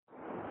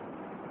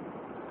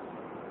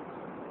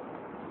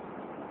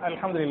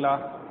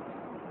அல்ஹம்துலில்லாஹ்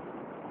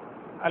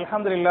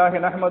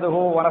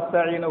நஹ்மதுஹு வ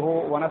நஸ்தஈனுஹு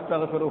வ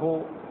நஸ்தக்ஃபிருஹு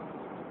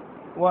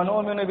வ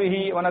நு'மினு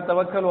பிஹி வ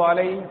நதவக்கலு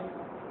அலைஹி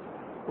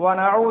வ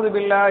நஊது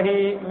பில்லாஹி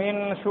மின்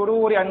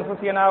ஷுரூரி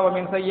அன்ஃபுஸினா வ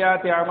மின்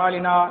ஸய்யிஆத்தி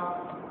அமாலினா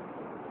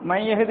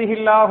மன்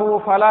யஹ்திஹில்லாஹு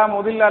ஃபலா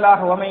முதில்ல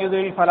லஹு வ மன்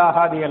யுத்லில் ஃபலா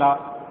ஹாதிய லஹு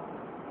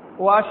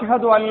வ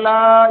அஷ்ஹது அன்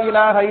லா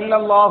இலாஹ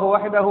இல்லல்லாஹு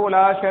வஹ்தஹு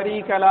லா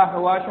ஷரீக லஹு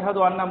வ அஷ்ஹது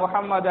அன்ன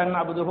முஹம்மதன்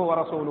அப்துஹு வ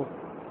ரசூலுஹு.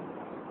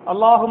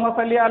 اللهم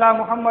صل على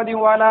محمد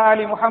وعلى آل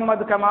محمد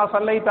كما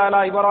صليت على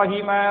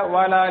إبراهيم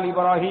وعلى آل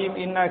إبراهيم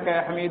إنك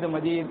حميد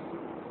مجيد.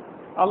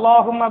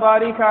 اللهم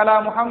بارك على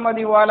محمد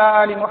وعلى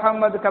آل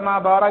محمد كما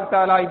باركت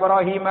على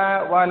إبراهيم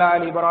وعلى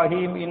آل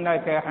إبراهيم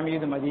إنك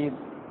حميد مجيد.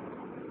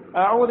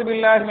 أعوذ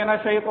بالله من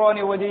الشيطان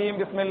الرجيم.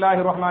 بسم الله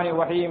الرحمن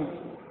الرحيم.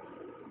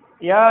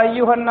 يا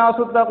أيها الناس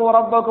اتقوا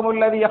ربكم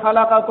الذي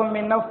خلقكم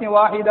من نفس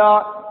واحدة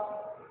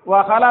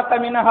وخلق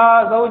منها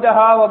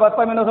زوجها وبث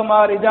منهما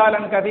رجالا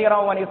كثيرا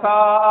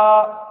ونساء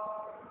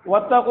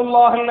واتقوا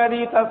الله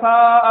الذي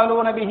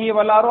تساءلون به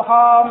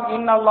والأرحام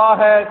إن الله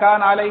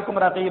كان عليكم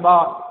رقيبا.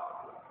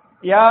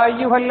 يا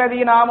أيها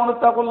الذين آمنوا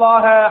اتقوا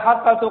الله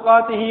حق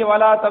تقاته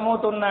ولا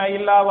تموتن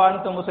إلا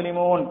وأنتم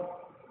مسلمون.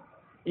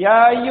 يا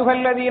أيها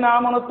الذين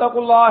آمنوا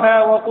اتقوا الله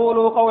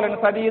وقولوا قولا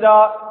سديدا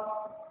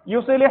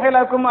يصلح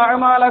لكم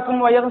أعمالكم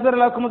ويغفر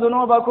لكم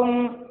ذنوبكم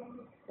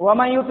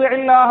ومن يطع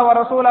الله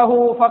ورسوله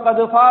فقد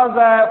فاز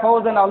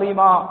فوزا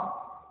عظيما.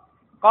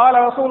 قال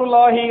رسول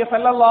الله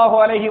صلى الله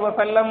عليه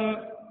وسلم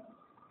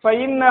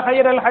فإن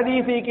خير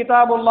الحديث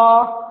كتاب الله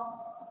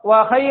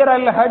وخير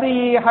الهدي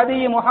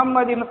هدي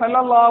محمد صلى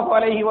الله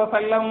عليه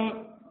وسلم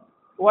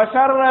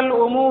وشر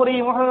الأمور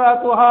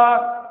محدثاتها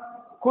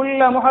كل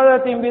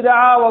محدثة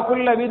بدعة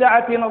وكل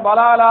بدعة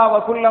ضلالة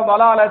وكل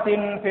ضلالة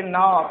في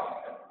النار.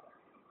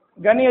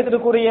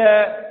 கண்ணியத்திற்குரிய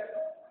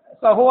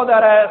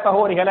சகோதர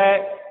சகோதரிகளே,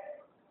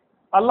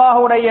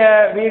 அல்லாஹுடைய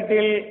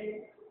வீட்டில்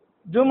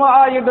ஜும்ஆ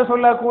என்று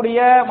சொல்லக்கூடிய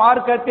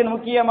மார்க்கத்தின்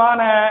முக்கியமான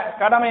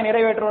கடமை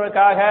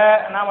நிறைவேற்றுவதற்காக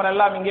நாம்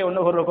எல்லாம் இங்கே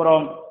ஒன்று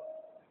கூறுகிறோம்.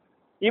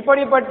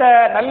 இப்படிப்பட்ட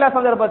நல்ல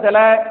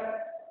சந்தர்ப்பத்தில்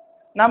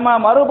நம்ம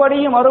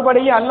மறுபடியும்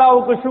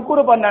அல்லாஹ்வுக்கு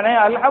ஷுக்ர் பண்ணனே,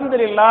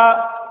 அல்ஹம்துலில்லாஹ்.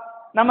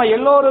 நம்ம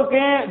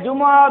எல்லோருக்கும்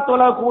ஜும்ஆ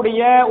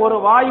தொழக்கூடிய ஒரு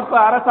வாய்ப்பு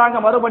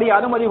அரசாங்கம் மறுபடியும்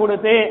அனுமதி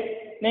கொடுத்து,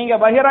 நீங்க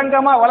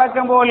பகிரங்கமா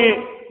வழக்கம் போல்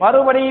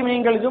மறுபடியும்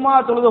நீங்கள் ஜும்ஆ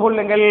தொழுது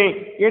கொள்ளுங்கள்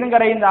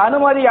என்கிற இந்த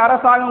அனுமதி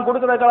அரசாங்கம்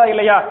கொடுத்திருக்கிறதா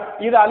இல்லையா?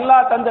 இது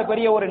அல்லாஹ் தந்த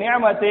பெரிய ஒரு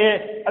நியமத்து.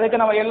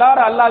 அதுக்கு நம்ம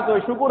எல்லாரும்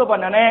அல்லாஹ்வுக்கு ஷுக்ர்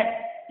பண்ணனே.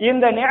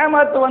 இந்த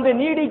நியமத்து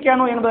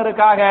நீடிக்கணும்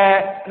என்பதற்காக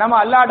நம்ம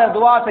அல்லாஹ்ட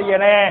துஆ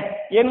செய்யணும்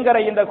என்கிற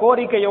இந்த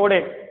கோரிக்கையோடு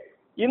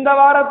இந்த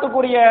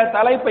வாரத்துக்குரிய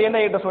தலைப்பு என்ன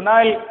என்று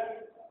சொன்னால்,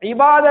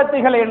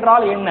 இபாதத்துகள்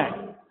என்றால் என்ன?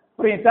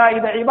 புரியுதா?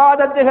 இந்த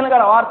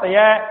இபாதத்துகள்ங்கிற வார்த்தைய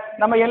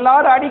நம்ம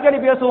எல்லாரும் அடிக்கடி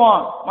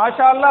பேசுவோம்.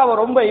 மாஷா அல்லாஹ்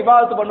அவர் ரொம்ப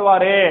இபாதத்து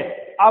பண்ணுவாரு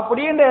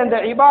அப்படின்ற இந்த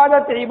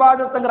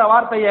இபாதத்துங்கிற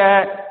வார்த்தைய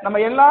நம்ம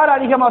எல்லாரும்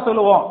அதிகமா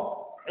சொல்லுவோம்.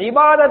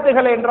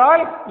 இபாதத்துகள்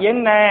என்றால்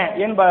என்ன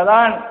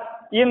என்பதுதான்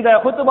இந்த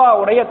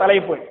குத்துபாவுடைய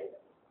தலைப்பு.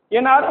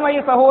 என் அருமை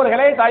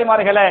சகோதரர்களே,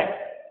 தாய்மார்களே,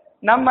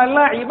 நம்ம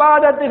எல்லாம்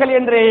இபாதத்துகள்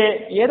என்று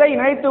எதை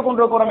நினைத்து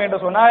கொண்டிருக்கிறோம் என்று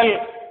சொன்னால்,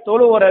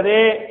 தொழுகிறது,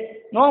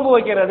 நோன்பு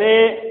வைக்கிறது,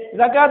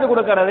 ஜக்காத்து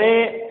கொடுக்கிறது,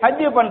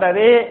 ஹஜ்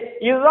பண்றது,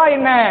 இதுதான்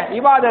என்ன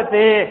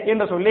இபாதத்து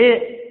என்று சொல்லி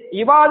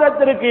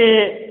இபாதத்திற்கு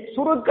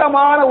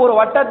சுருக்கமான ஒரு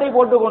வட்டத்தை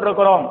போட்டுக்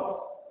கொண்டிருக்கிறோம்.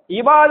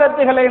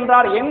 இபாதத்துகள்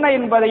என்றால் என்ன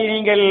என்பதை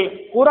நீங்கள்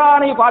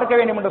குர்ஆனை பார்க்க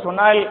வேண்டும் என்று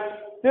சொன்னால்,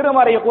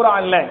 திருமறை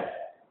குர்ஆன்ல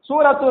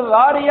சூரத்துல்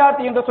ஸாரியாத்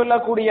என்று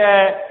சொல்லக்கூடிய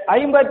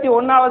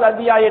 51வது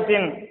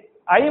அத்தியாயத்தின்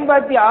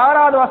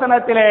 56வது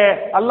வசனத்திலே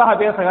அல்லாஹ்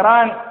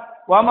பேசுகிறான்,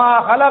 வமா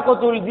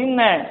ஹலகத்துல் ஜின்ன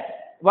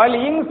வல்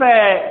இன்ஸ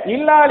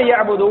இல்லா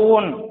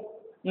லியஅபுதூன்.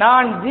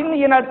 நான் ஜின்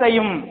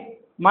இனத்தையும்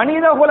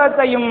மனித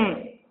குலத்தையும்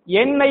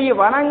என்னை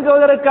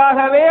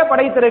வணங்குவதற்காகவே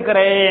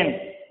படைத்திருக்கிறேன்,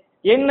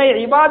 என்னை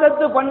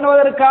இபாதத்து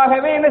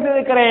பண்ணுவதற்காகவே என்ன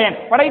செய்திருக்கிறேன்,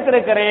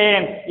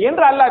 படைத்திருக்கிறேன்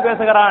என்று அல்லாஹ்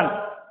பேசுகிறான்.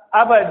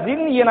 அப்ப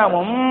ஜின்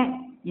இனமும்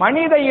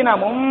மனித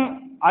இனமும்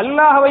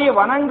அல்லாஹ்வை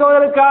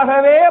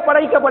வணங்குவதற்காகவே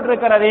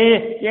படைக்கப்பட்டிருக்கிறது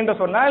என்று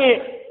சொன்னால்,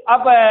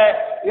 அப்ப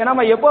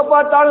நம்ம எப்ப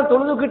பார்த்தாலும்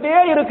தொழுதுகிட்டே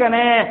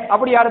இருக்கனே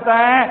அப்படி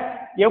அர்த்தம்,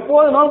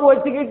 எப்போது நோன்பு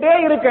வச்சுக்கிட்டே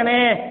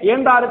இருக்கனே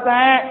என்ற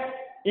அர்த்தம்.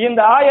 இந்த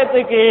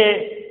ஆயத்துக்கு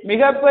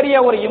மிகப்பெரிய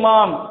ஒரு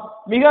இமாம்,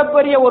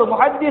 மிகப்பெரிய ஒரு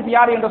முஹத்திஸ்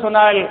யார் என்று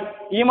சொன்னால்,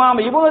 இமாம்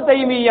இப்னு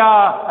தைமிய்யா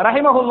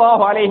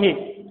ரஹிமஹுல்லாஹு அலைஹி.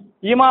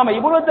 இமாம்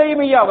இப்னு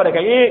தைமிய்யா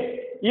அவர்கள்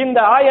இந்த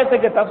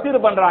ஆயத்துக்கு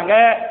தஃப்சீர் பண்றாங்க.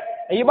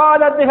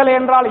 இபாதத்துகள்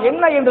என்றால்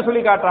என்ன என்று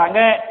சொல்லி காட்டுறாங்க.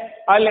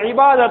 அல்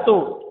இபாதத்து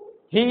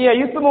ஹிய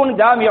இஸ்முன்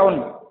ஜாமிஉன்.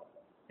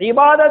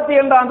 இபாதத்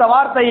என்ற அந்த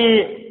வார்த்தை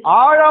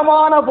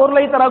ஆழமான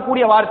பொருளை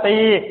தரக்கூடிய வார்த்தை,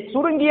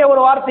 சுருங்கிய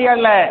ஒரு வார்த்தை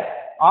அல்ல,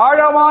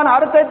 ஆழமான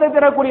அர்த்தத்தை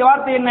தரக்கூடிய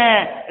வார்த்தை என்ன,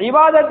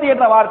 இபாதத்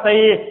என்ற வார்த்தை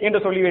என்று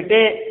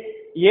சொல்லிவிட்டு,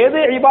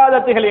 எது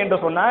இபாதத்துகள் என்று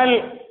சொன்னால்,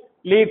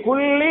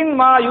 லிகுல்லின்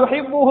மா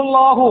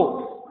யுஹிப்புஹுல்லாஹு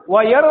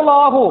வ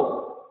யர்லாஹு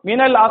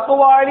மினல்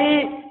அக்வாலி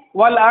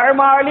வல்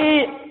அஅமாலி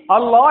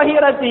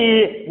அல்லாஹிரதி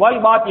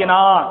வல்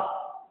பாத்தினா.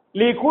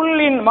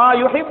 லிகுல்லின் மா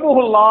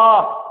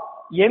யுஹிப்புஹுல்லாஹ்,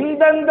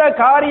 எந்தெந்த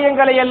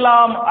காரியங்களை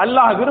எல்லாம்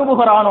அல்லாஹ்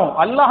விரும்புகிறானோ,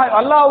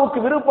 அல்லாஹ்வுக்கு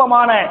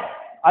விருப்பமான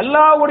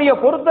அல்லாஹ்வுடைய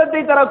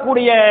பொருத்தத்தை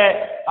தரக்கூடிய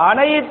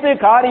அனைத்து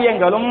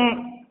காரியங்களும்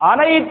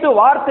அனைத்து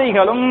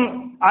வார்த்தைகளும்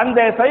அந்த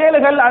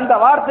செயல்கள் அந்த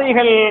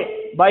வார்த்தைகள்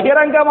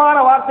பகிரங்கமான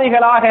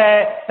வார்த்தைகளாக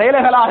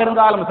செயல்களாக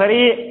இருந்தாலும்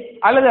சரி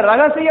அல்லது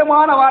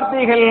ரகசியமான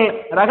வார்த்தைகள்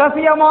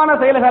ரகசியமான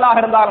செயல்களாக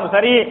இருந்தாலும்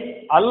சரி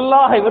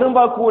அல்லாஹ்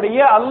விரும்பக்கூடிய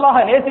அல்லாஹ்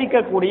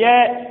நேசிக்கக்கூடிய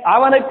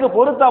அவனுக்கு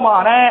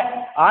பொருத்தமான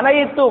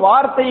அனைத்து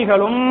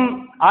வார்த்தைகளும்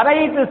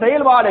அனைத்து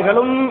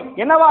செயல்பாடுகளும்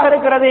என்னவாக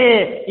இருக்கிறது?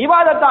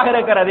 இபாதத்தாக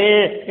இருக்கிறது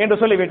என்று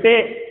சொல்லிவிட்டு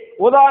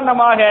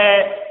உதாரணமாக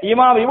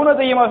இமாம் இப்னு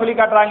தய்மியா சொல்லி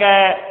காட்டுறாங்க,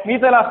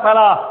 மிஸலா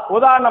ஸலா,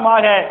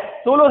 உதாரணமாக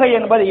தொழுகை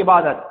என்பது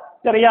இபாதத்,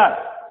 சரியா?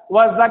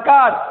 வ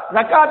ஸகாத்,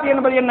 ஸகாத்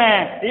என்பது என்ன?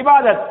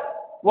 இபாதத்.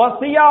 வ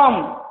ஸியாம்,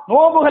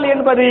 நோன்புகள்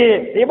என்பது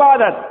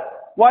இபாதத்.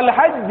 வல்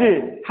ஹஜ்,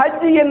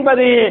 ஹஜ்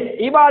என்பது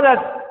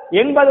இபாதத்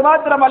என்பது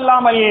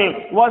மாத்திரமல்லாமல்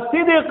வ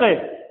ஸித்க்,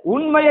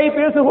 உண்மையை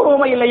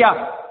பேசுகிறோமா இல்லையா?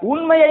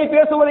 உண்மையை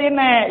பேசுவது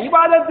என்ன?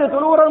 இபாதத்து.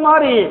 தொழுகிறது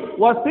மாதிரி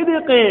வ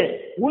ஸித்க்,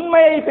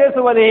 உண்மையை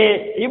பேசுவது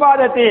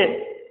இபாதத்து.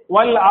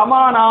 வல்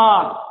அமானா,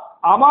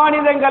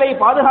 அமானிதங்களை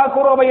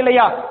பாதுகாக்கிறோமா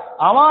இல்லையா?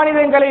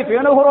 அமானிதங்களை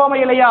பேணுகிறோமா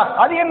இல்லையா?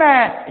 அது என்ன?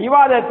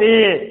 இபாதத்து.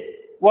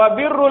 வ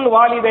பிர்ருல்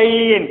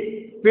வாலிதைன்,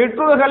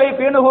 பெற்றோர்களை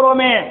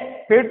பேணுகிறோமே,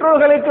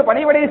 பெற்றோர்களுக்கு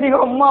பணிவிடை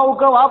செய்கிறோம்,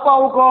 உம்மாவுக்கோ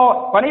வாப்பாவுக்கோ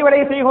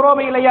பணிவிடை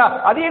செய்கிறோமே இல்லையா?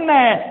 அது என்ன?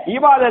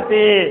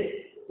 இபாதத்து.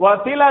 வ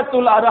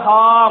சிலத்துல்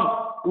அர்ஹாம்,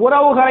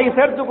 உறவுகளை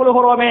சேர்த்துக்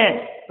கொள்கிறோமே,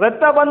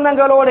 இரத்த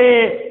பந்தங்களோடு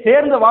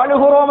சேர்ந்து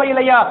வாழுகிறோமே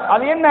இல்லையா?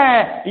 அது என்ன?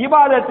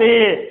 இபாதத்து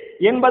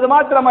என்பது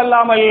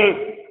மாத்திரமல்லாமல்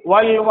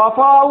வல்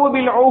வஃபாஉ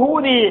பில்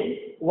உஹூதி,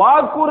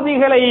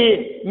 வாக்குறுதிகளை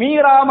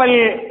மீறாமல்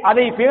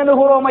அதை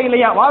பேணுகிறோமா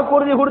இல்லையா?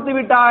 வாக்குறுதி கொடுத்து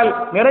விட்டால்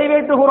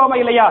நிறைவேற்றுகிறோமா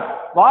இல்லையா?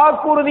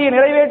 வாக்குறுதி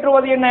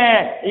நிறைவேற்றுவது என்ன?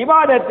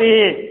 இபாதத்து.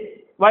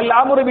 வல்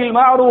அம்ரு பில்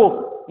மஅரூஃப்,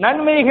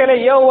 நன்மைகளை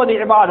ஏவுவது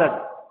இபாதத்.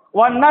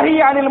 வன் நஹி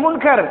அனில்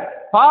முன்கர்,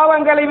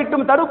 பாவங்களை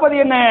விட்டும் தடுப்பது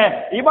என்ன?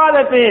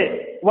 இபாதத்து.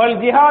 வல்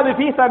ஜிஹாது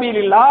ஃபீ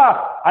சபீலில்லாஹ்,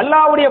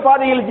 அல்லாஹ்வுடைய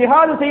பாதையில்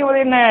ஜிஹாது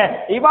செய்வது என்ன?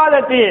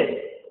 இபாதத்து.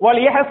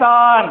 வல்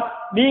இஹ்சான்,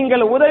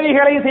 நீங்கள்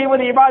உதவிகளை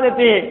செய்வது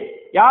இபாதத்து.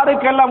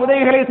 யாருக்கெல்லாம்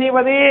உதவிகளை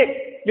செய்வது?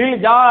 லில்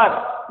ஜார்,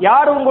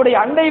 யார் உங்களுடைய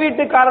அண்டை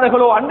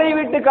வீட்டுக்காரர்களோ அண்டை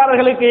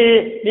வீட்டுக்காரர்களுக்கு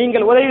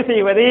நீங்கள் உதவி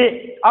செய்வது,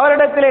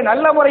 அவரிடத்திலே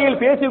நல்ல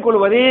முறையில் பேசிக்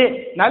கொள்வது,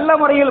 நல்ல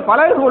முறையில்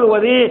பழகி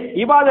கொள்வது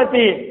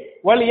இபாதத்து.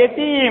 வல்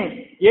யதீம்,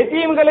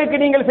 யதீம்களுக்கு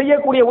நீங்கள்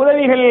செய்யக்கூடிய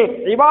உதவிகள்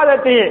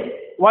இபாதத்து.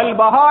 வல்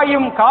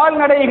பஹாயும்,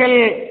 கால்நடைகள்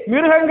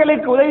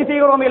மிருகங்களுக்கு உதவி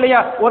செய்கிறோம்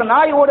இல்லையா? ஒரு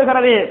நாய்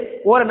ஓடுகிறது,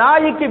 ஒரு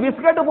நாய்க்கு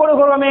பிஸ்கட்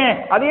போடுகிறோமே,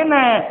 அது என்ன?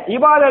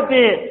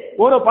 இபாதத்து.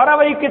 ஒரு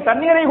பறவைக்கு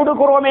தண்ணீரை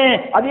கொடுக்கிறோமே,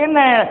 அது என்ன?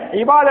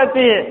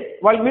 இபாதத்து.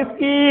 வல்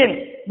மிஸ்கீன்,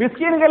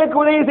 மிஸ்கீன்களுக்கு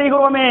உதவி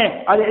செய்கிறோமே,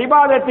 அது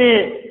இபாதத்து.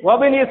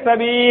 வபினி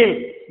சபீல்,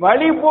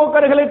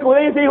 வழிபோக்கர்களுக்கு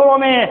உதவி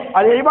செய்கிறோமே,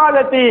 அது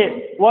இபாதத்து.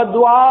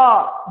 வதுஆ,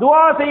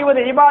 துஆ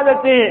செய்வது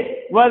இபாதத்து.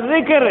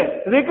 வஸிக்ர்,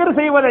 ஸிக்ர்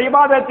செய்வது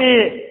இபாதத்து.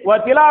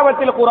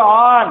 வதிலாவத்தில்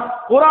குர்ஆன்,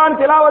 குர்ஆன்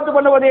திலாவத்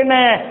பண்ணுவது என்ன?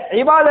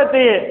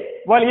 இபாதத்து.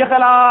 வல்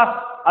இஹ்லாஸ்,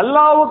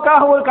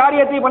 அல்லாஹ்வுக்காக ஒரு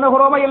காரியத்தை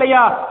பண்ணுகிறோமா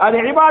இல்லையா? அது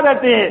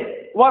இபாதத்து.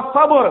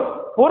 வஸ்ஸப்ர்,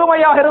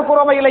 பொறுமையாக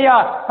இருக்கிறோமா இல்லையா?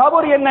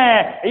 சபர் என்ன?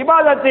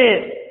 இபாதத்து.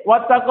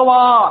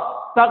 வத்தக்வா,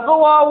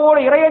 தக்வாவோடு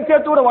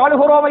இறையச்சத்தோடு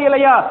வாழுகிறோமா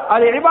இல்லையா?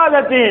 அது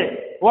இபாதத்து.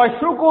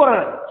 வஷுக்குர்,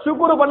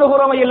 சுக்குர்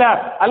பண்ணுகிறோமா இல்ல?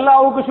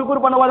 அல்லாஹ்வுக்கு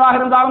சுக்குர் பண்ணுவதாக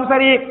இருந்தாலும்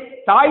சரி,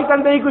 தாய்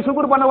தந்தைக்கு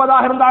சுக்குர்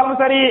பண்ணுவதாக இருந்தாலும்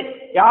சரி,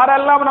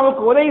 யாரெல்லாம்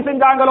நமக்கு உதவி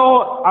செஞ்சாங்களோ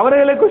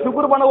அவர்களுக்கு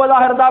சுக்குர்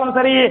பண்ணுவதாக இருந்தாலும்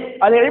சரி,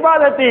 அது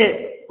இபாதத்து.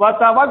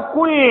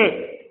 வதவக்குல்,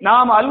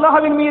 நாம்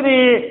அல்லாஹ்வின் மீது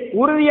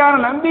உறுதியான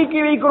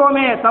நம்பிக்கை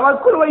வைக்கிறோமே,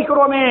 தவக்குல்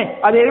வைக்கிறோமே,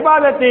 அது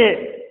இபாதத்து.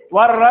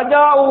 வர்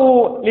ரஜாஉ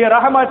லி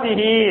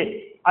ரஹமத்திஹி,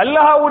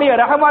 அல்லாஹ்வுடைய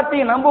ரஹமத்தை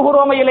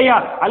நம்புகிறோமே இல்லையா?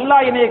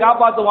 அல்லாஹ் என்னை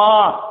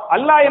காப்பாற்றுவான்,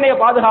 அல்லாஹ் என்னை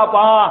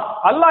பாதுகாப்பான்,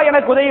 அல்லாஹ்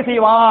எனக்கு உதவி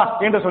செய்வான்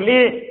என்று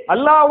சொல்லி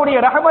அல்லாஹ்வுடைய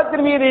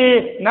ரஹமத்தின் மீது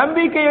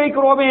நம்பிக்கை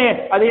வைக்கிறோமே,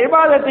 அது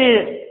இபாதத்து.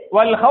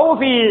 வல்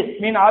ஹௌஃபி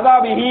மின்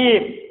அதாபிஹி,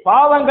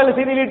 பாவங்கள்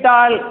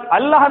செய்துவிட்டால்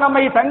அல்லாஹ்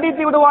நம்மை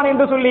தண்டித்து விடுவான்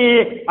என்று சொல்லி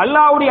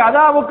அல்லாஹ்வுடைய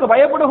அதாவுக்கு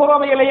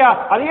பயப்படுகிறோமே இல்லையா?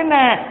 அது என்ன?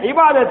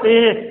 இபாதத்து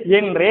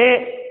என்று.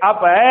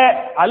 அப்ப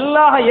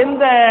அல்லாஹ்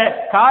எந்த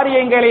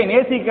காரியங்களை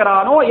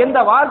நேசிக்கிறானோ, எந்த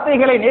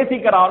வார்த்தைகளை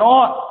நேசிக்கிறானோ,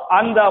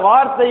 அந்த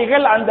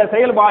வார்த்தைகள் அந்த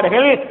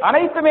செயல்பாடுகள்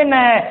அனைத்தும் என்ன?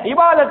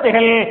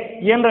 இபாதத்துகள்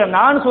என்று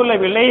நான்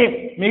சொல்லவில்லை.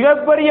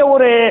 மிகப்பெரிய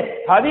ஒரு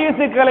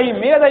ஹதீஸுகளை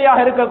மேதையாக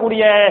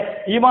இருக்கக்கூடிய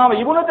இமாம்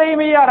இப்னு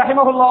தய்மியா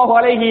ரஹிமஹுல்லாஹு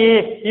அலைஹி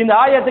இந்த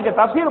ஆயத்துக்கு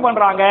தஃப்சீர்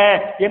பண்றாங்க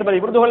என்பதை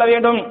புரிந்து கொள்ள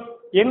வேண்டும்.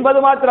 என்பது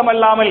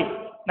மாத்திரமல்லாமல்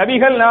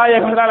நபிகள்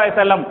நாயகம் ஸல்லல்லாஹு அலைஹி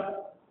வஸல்லம்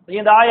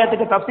இந்த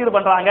ஆயத்துக்கு தஃப்சீர்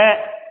பண்றாங்க.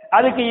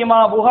 அதுக்கு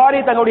இமாம் புகாரி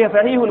தன்னுடைய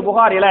சஹீஹுல்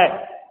புகாரில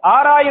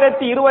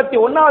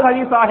 6021வது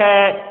ஹதீஸாக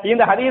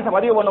இந்த ஹதீஸை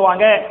பதிவு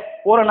பண்ணுவாங்க.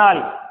 ஒரு நாள்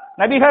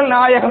நபிகள்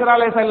நாயகம் ஸல்லல்லாஹு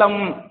அலைஹி வஸல்லம்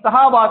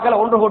சஹாபாக்களை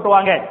ஒன்று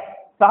கூட்டுவாங்க.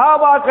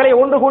 சஹாபாக்களை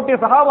ஒன்று கூட்டி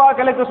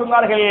சஹாபாக்களுக்கு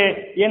சொன்னார்கள்,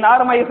 என்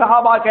அருமை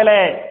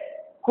சஹாபாக்களே,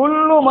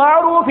 குல்லு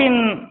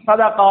மஅரூஃபின்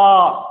ஸதகா,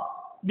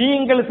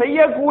 நீங்கள்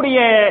செய்யக்கூடிய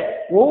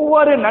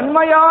ஒவ்வொரு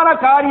நன்மையான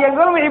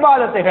காரியங்களும்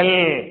இபாதத்துகள்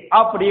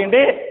அப்படி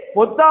என்று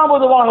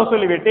பொத்தாம்பொதுவாக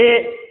சொல்லிவிட்டு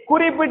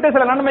குறிப்பிட்ட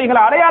சில நன்மைகளை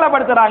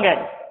அடையாளப்படுத்துறாங்க.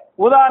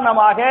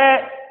 உதாரணமாக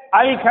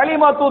அல்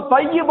கலிமத்து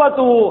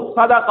தய்யிபத்து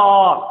ஸதகா,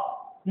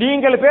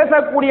 நீங்கள்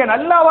பேசக்கூடிய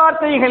நல்ல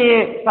வார்த்தைகள்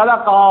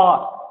சதகா,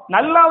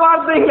 நல்ல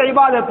வார்த்தைகள்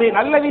இபாதத்து.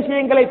 நல்ல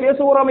விஷயங்களை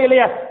பேசுகிறோம்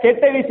இல்லையா,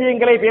 கெட்ட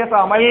விஷயங்களை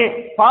பேசாமல்,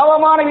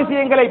 பாவமான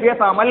விஷயங்களை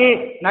பேசாமல்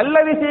நல்ல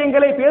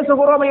விஷயங்களை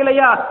பேசுகிறோம்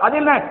இல்லையா, அது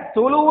என்ன,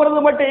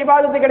 தொழுகிறது மட்டும்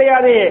இபாதத்து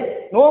கிடையாது,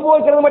 நோன்பு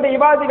வைக்கிறது மட்டும்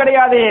இபாதத்து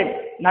கிடையாது.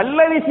 நல்ல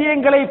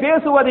விஷயங்களை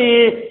பேசுவது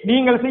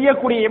நீங்கள்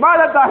செய்யக்கூடிய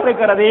இபாதத்தாக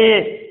இருக்கிறது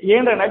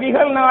என்று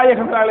நபிகள்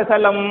நாயகம் ஸல்லல்லாஹு அலைஹி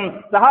வஸல்லம்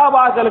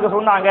சஹாபாக்களுக்கு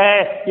சொன்னாங்க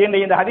என்று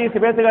இந்த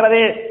ஹதீஸ்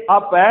பேசுகிறது.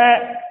 அப்ப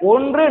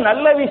ஒன்று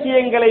நல்ல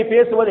விஷயங்களை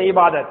பேசுவது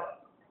இபாதத்.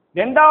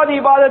 இரண்டாவது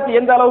இபாதத்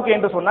எந்த அளவுக்கு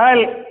என்று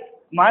சொன்னால்,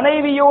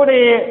 மனைவியோடு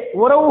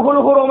உறவு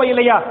கொள்கிறோம்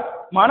இல்லையா,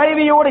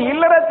 மனைவியோடு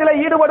இல்லறத்தில்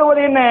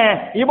ஈடுபடுவது என்ன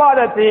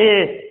இபாதத்து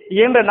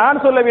என்று நான்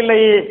சொல்லவில்லை.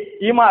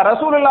 இமா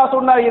ரசூலுல்லாஹ்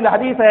சொன்னார். இந்த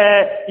ஹதீஸ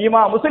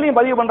இமா முஸ்லிம்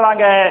பதிவு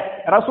பண்றாங்க.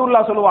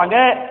 ரசூலுல்லாஹ் சொல்லுவாங்க,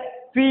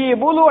 ஃபீ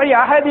புலுஇ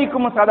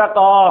அஹதிக்கும்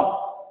சதகா,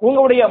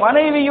 உங்களுடைய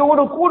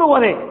மனைவியோடு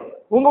கூடுவது,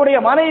 உங்களுடைய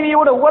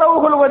மனைவியோடு உறவு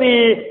கொள்வது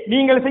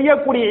நீங்கள்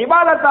செய்யக்கூடிய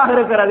இபாதத்தாக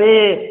இருக்கிறது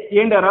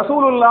என்று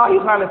ரசூலுல்லாஹி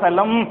ஸல்லல்லாஹு அலைஹி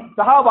வஸல்லம்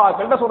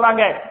சஹாபாக்கள்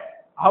சொல்றாங்க.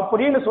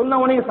 அப்படின்னு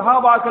சொன்னவனே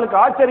சஹாபாக்களுக்கு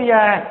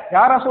ஆச்சரியம்.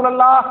 யா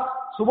ரசூலல்லாஹ்,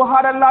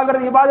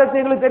 சுப்ஹானல்லாஹ்ங்கிறது இபாதத்து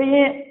எங்களுக்கு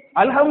தெரியும்,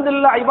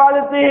 அல்ஹம்துலில்லாஹ்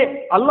இபாதத்து,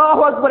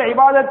 அல்லாஹு அக்பர்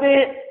இபாதத்து,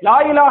 லா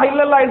இலாஹ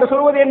இல்லல்லாஹ் என்று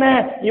சொல்வது என்ன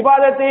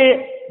இபாதத்து.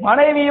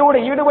 மனைவியோடு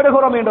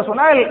ஈடுபடுகிறோம் என்று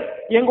சொன்னால்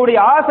எங்களுடைய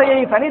ஆசையை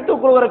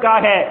தனித்துக்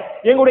கொள்வதற்காக,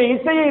 எங்களுடைய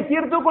இச்சையை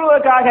தீர்த்துக்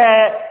கொள்வதற்காக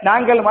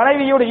நாங்கள்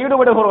மனைவியோடு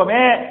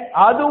ஈடுபடுகிறோமே,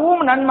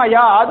 அதுவும்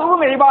நன்மையா,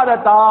 அதுவும்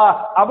இபாதத்தா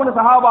அப்படின்னு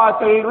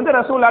சஹாபாக்கள்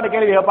ரசூலுல்லாஹ்ட்ட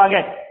கேள்வி கேட்பாங்க.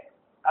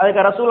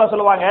 அதுக்கு ரசூலுல்லாஹ்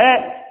சொல்லுவாங்க,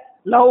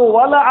 லவ்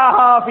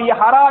வலஅஹா ஃபீ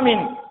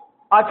ஹராமின்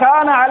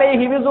அகான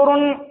அலைஹி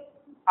விஸ்ருன்,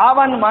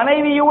 அவன்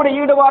மனைவியோடு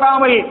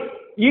ஈடுபடாமல்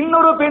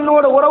இன்னொரு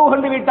பெண்ணோடு உறவு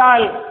கொண்டு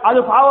விட்டால் அது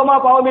பாவமா,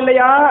 பாவம்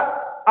இல்லையா?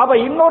 அப்ப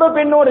இன்னொரு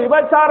பெண்ணோடு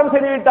விபச்சாரம்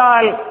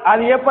செய்துவிட்டால்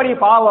அது எப்படி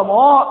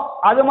பாவமோ,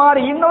 அது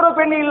மாதிரி இன்னொரு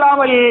பெண்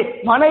இல்லாமல்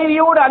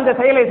மனைவியோடு அந்த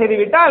செயலை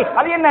செய்துவிட்டால்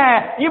அது என்ன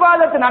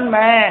இபாதத்து,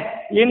 நன்மை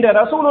என்று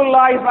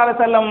ரசூலுல்லாஹி ஸல்லல்லாஹு அலைஹி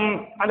வஸல்லம்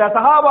அந்த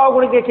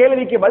சஹாபாவுடைய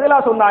கேள்விக்கு பதிலா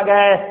சொன்னாங்க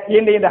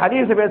என்று இந்த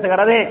ஹதீஸ்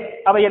பேசுகிறது.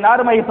 அப்ப என்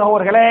அருமை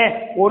சகோதரர்களே,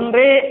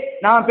 ஒன்றே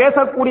நாம்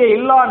பேசக்கூடிய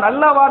எல்லா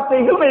நல்ல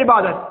வார்த்தைகளும்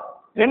இபாதத்.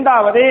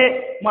 இரண்டாவது,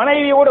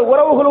 மனைவியோடு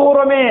உறவு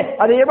கொள்கிறோமே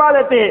அது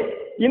இபாதத்து.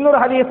 இன்னொரு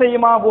ஹதீஸை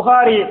இமாம்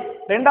புகாரி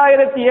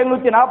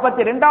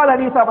 2742வது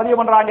ஹதீஸா பதிவு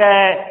பண்றாங்க,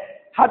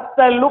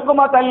 ஹத்தல்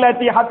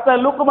லுக்மத்தல்லதி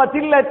ஹத்தல்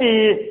லுக்மத்தில்லதி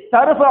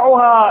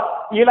தர்ஃபஉஹா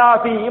இலா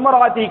ஃபி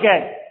இம்ராத்திக,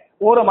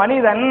 ஒரு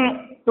மனிதன்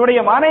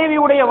தன்னுடைய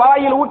மனைவியுடைய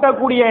வாயில்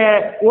ஊட்டக்கூடிய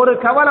ஒரு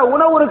கவல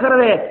உணவு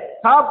இருக்கிறது,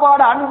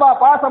 சாப்பாடு அன்பா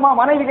பாசமா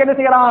மனைவிக்கு என்ன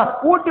செய்யறான்,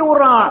 ஊட்டி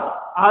விடுறான்,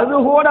 அது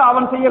கூட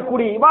அவன்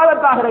செய்யக்கூடிய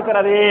இபாதத்தாக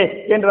இருக்கிறது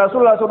என்று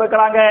ரசூலுல்லாஹ்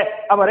சொல்றாங்க.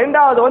 அப்ப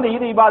இரண்டாவது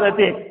இது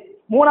இபாதத்து.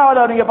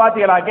 மூணாவது நீங்க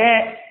பாத்தீங்களாக்க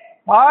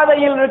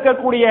பாதையில்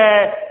இருக்கக்கூடிய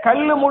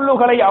கல்லு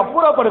முள்ளுகளை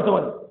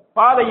அப்புறப்படுத்துவது,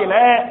 பாதையில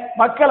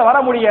மக்கள் வர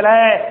முடியல,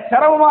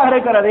 சிரமமாக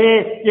இருக்கிறது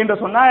என்று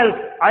சொன்னால்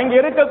அங்க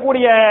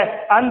இருக்கக்கூடிய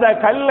அந்த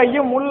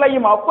கல்லையும்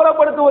முள்ளையும்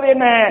அப்புறப்படுத்துவது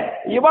என்ன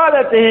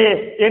இபாதத்து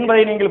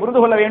என்பதை நீங்கள்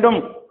புரிந்து கொள்ள வேண்டும்.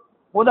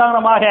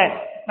 உதாரணமாக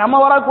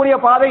நம்ம வரக்கூடிய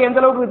பாதை எந்த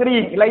அளவுக்கு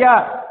தெரியும் இல்லையா,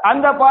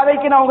 அந்த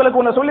பாதைக்கு நான்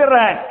உங்களுக்கு ஒண்ணு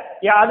சொல்லிடுறேன்,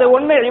 அது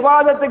ஒண்ணு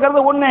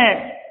இபாதத்துங்கிறது ஒண்ணு.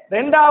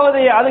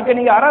 ரெண்டாவது, அதுக்கு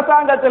நீங்க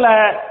அரசாங்கத்துல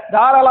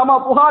தாராளமா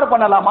புகார்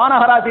பண்ணலாம்.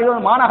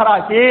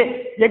 மாநகராட்சி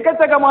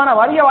எக்கச்சக்கமான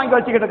வரியை வாங்கி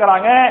வச்சுக்கிட்டு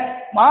இருக்கிறாங்க,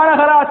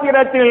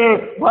 மாநகராட்சியிடத்தில்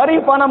வரி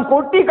பணம்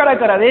கொட்டி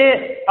கிடக்கிறது,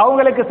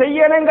 அவங்களுக்கு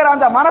செய்யணுங்கிற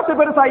அந்த மனசு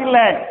பெருசா இல்ல.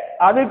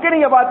 அதுக்கு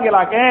நீங்க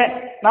பாத்தீங்களாக்க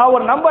நான்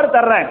ஒரு நம்பர்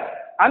தர்றேன்,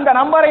 அந்த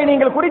நம்பரை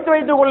நீங்கள் குறித்து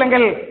வைத்துக்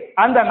கொள்ளுங்கள்,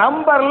 அந்த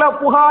நம்பர்ல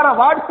புகார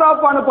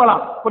வாட்ஸ்அப்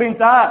அனுப்பலாம்,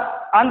 புரியுதா?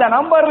 அந்த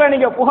நம்பர்ல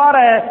நீங்க புகார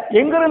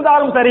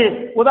எங்கிருந்தாலும் சரி,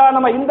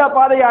 உதாரணமா இந்த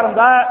பாதையா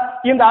இருந்தா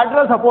இந்த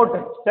அட்ரஸ் போட்டு,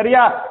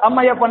 சரியா,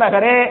 அம்மையப்ப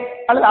நகரே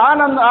அல்லது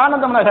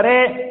ஆனந்தம் நகரே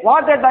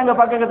வாட்டர் டேங்க்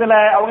பக்கத்துல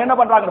அவங்க என்ன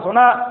பண்றாங்கன்னு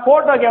சொன்னா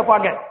போட்டோ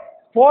கேட்பாங்க,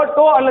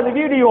 போட்டோ அல்லது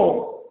வீடியோ,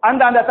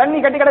 அந்த தண்ணி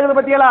கட்டி கிடக்குது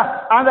பத்தியலா,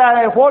 அந்த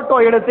போட்டோ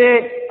எடுத்து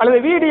அல்லது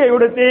வீடியோ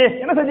எடுத்து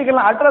என்ன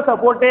செஞ்சுக்கலாம், அட்ரஸ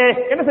போட்டு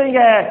என்ன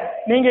செய்யுங்க,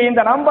 நீங்க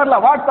இந்த நம்பர்ல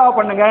வாட்ஸ்அப்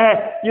பண்ணுங்க.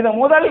 இது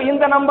முதல்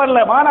இந்த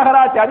நம்பர்ல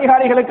மாநகராட்சி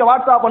அதிகாரிகளுக்கு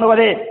வாட்ஸ்அப்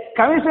பண்ணுவது,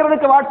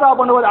 கமிஷனருக்கு வாட்ஸ்அப்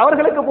பண்ணுவது,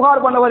 அவர்களுக்கு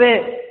புகார் பண்ணுவது,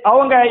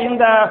 அவங்க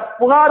இந்த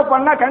புகார்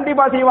பண்ண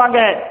கண்டிப்பா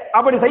செய்வாங்க.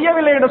 அப்படி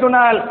செய்யவில்லை என்று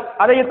சொன்னால்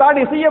அதை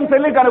தாண்டி சிஎம்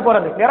செல்லுக்கு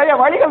அனுப்புறது, நிறைய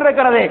வழிகள்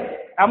இருக்கிறது.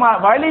 ஆமா,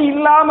 வழி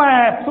இல்லாம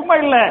சும்மா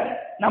இல்ல,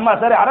 நம்ம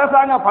சரி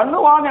அரசாங்கம்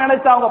பண்ணுவாங்க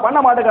நினைச்சா அவங்க பண்ண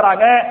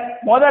மாட்டேங்கிறாங்க.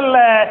 முதல்ல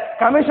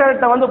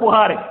கமிஷனர்கிட்ட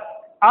புகார்,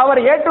 அவர்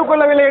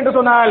ஏற்றுக்கொள்ளவில்லை என்று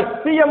சொன்னால்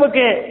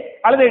சிஎம்க்கு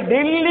அல்லது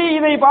டெல்லி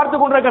இதை பார்த்து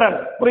கொண்டிருக்கிறார்,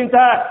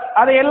 புரியுதா,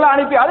 அதை எல்லாம்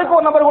அனுப்பி அதுக்கு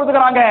ஒரு நம்பர்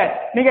கொடுத்துக்கிறாங்க,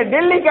 நீங்க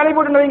டெல்லிக்கு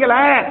அனுப்பிவிட்டு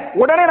வைங்களேன்,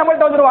 உடனே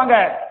நம்மள்ட்ட வந்துருவாங்க,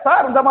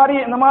 சார் இந்த மாதிரி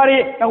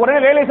நாங்க உடனே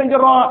வேலை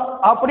செஞ்சிடறோம்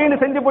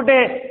அப்படின்னு செஞ்சுவிட்டு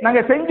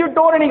நாங்க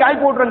செஞ்சுட்டோன்னு நீங்க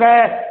அனுப்பி விட்டுருங்க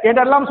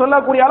என்றெல்லாம்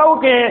சொல்லக்கூடிய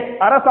அளவுக்கு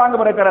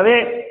அரசாங்கம் இருக்கிறது.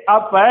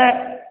 அப்ப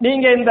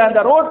நீங்க இந்த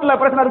ரோட்ல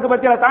பிரச்சனை இருக்கு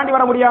பத்தி அதை தாண்டி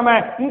வர முடியாம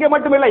இங்க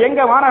மட்டும் இல்ல,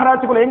 எங்க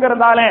மாநகராட்சிக்குள்ள எங்க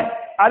இருந்தாலும்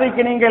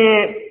அதுக்கு நீங்கள்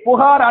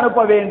புகார்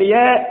அனுப்ப வேண்டிய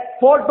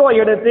போட்டோ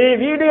எடுத்து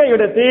வீடியோ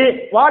எடுத்து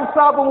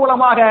வாட்ஸ்அப்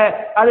மூலமாக,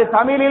 அது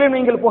தமிழிலும்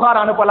நீங்கள் புகார்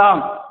அனுப்பலாம்,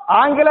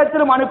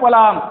 ஆங்கிலத்திலும்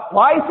அனுப்பலாம்,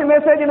 வாய்ஸ்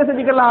மெசேஜ் என்ன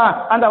செஞ்சுக்கலாம்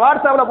அந்த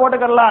வாட்ஸ்அப்ல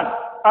போட்டுக்கலாம்.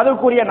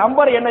 அதுக்குரிய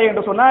நம்பர் என்ன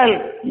என்று சொன்னால்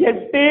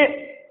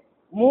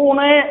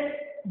 83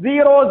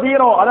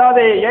 800,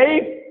 அதாவது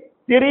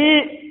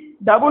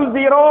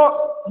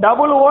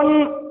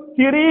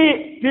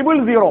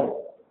 8300113000.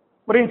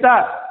 புரியுதா?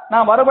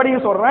 நான்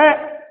மறுபடியும் சொல்றேன்.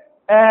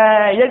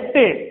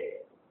 8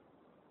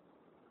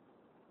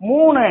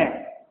 3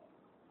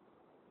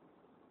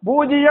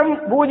 0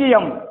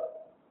 0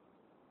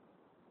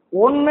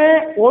 1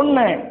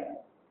 1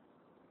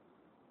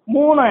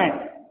 3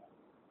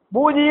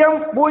 0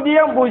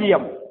 0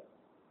 0.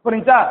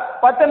 புரியுதா?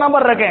 10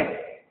 நம்பர் இருக்கு.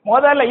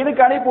 முதல்ல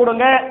இதுக்கு அனுப்பி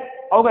விடுங்க,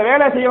 அவங்க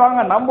வேலை செய்வாங்க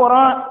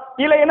நம்புறோம்.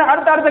 இல்ல என்ன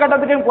அடுத்த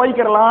கட்டத்துக்கு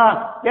போய்க்கிறலாம்.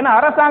 ஏன்னா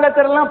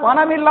அரசாங்கத்திலாம்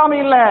பணம் இல்லாம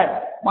இல்ல,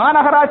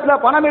 மாநகராட்சியில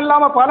பணம்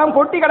இல்லாம பணம்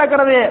கொட்டி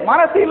கிடக்கிறது,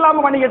 மனசு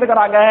இல்லாம பண்ணிக்கிட்டு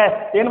இருக்கிறாங்க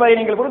என்பதை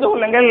நீங்கள் புரிந்து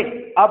கொள்ளுங்கள்.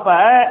 அப்ப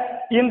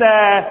இந்த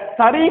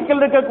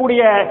தரீக்கில்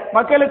இருக்கக்கூடிய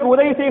மக்களுக்கு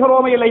உதவி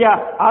செய்கிறோமே இல்லையா,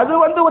 அது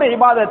ஒரு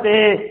இபாதத்து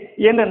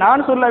என்று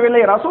நான்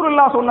சொல்லவில்லை,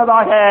 ரசூலுல்லாஹ்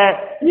சொன்னதாக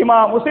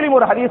இமாம் முஸ்லிம்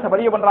ஒரு ஹதீஸ்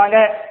பதிவு பண்றாங்க.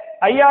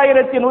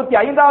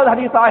 5105வது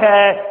ஹதீஸாக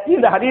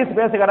இந்த ஹதீஸ்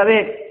பேசுகிறது.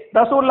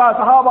 ரசூலுல்லாஹ்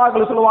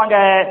சஹாபாக்கள் சொல்லுவாங்க,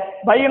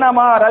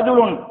 பைனமா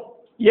ரஜுலுன்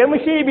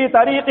யம்ஷி பி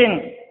தரீகின்,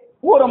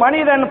 ஒரு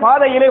மனிதன்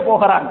பாதையிலே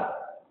போகிறான்,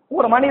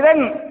 ஒரு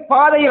மனிதன்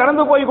பாதையில்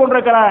நடந்து போய்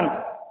கொண்டிருக்கிறான்.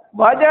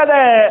 வஜத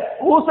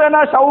ஊசன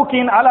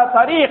ஷவுகின் அல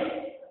தரீக்,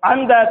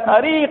 அந்த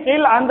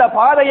தரீக்கில் அந்த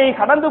பாதையை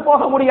கடந்து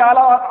போக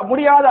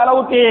முடியாத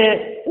அளவுக்கு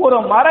ஒரு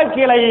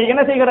மரக்கிளை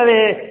என்ன செய்கிறது,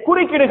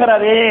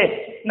 குறுக்கிடுகிறது.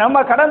 நம்ம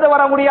கடந்து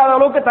வர முடியாத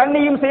அளவுக்கு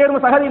தண்ணியும்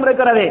சேரும் சகதியும்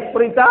இருக்கிறது.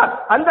 புரியுதா?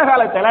 அந்த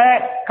காலத்துல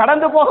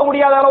கடந்து போக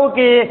முடியாத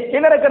அளவுக்கு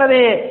என்ன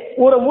இருக்கிறது,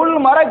 ஒரு முள்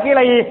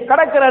மரக்கிளை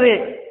கடக்கிறது.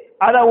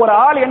 அத ஒரு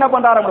ஆள் என்ன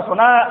பண்றாரு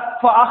சொன்னா,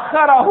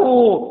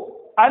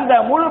 அந்த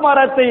முள்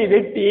மரத்தை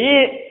வெட்டி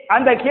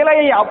அந்த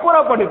கிளையை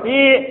அப்புறப்படுத்தி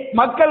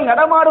மக்கள்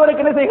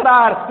நடமாடுவதற்கு என்ன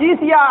செய்கிறார்,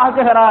 ஈஸியா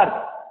ஆக்குகிறார்.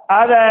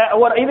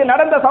 இது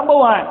நடந்த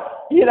சம்பவம்.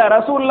 இத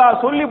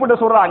ரசூலுல்லாஹ் சொல்லிவிட்டு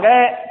சொல்றாங்க,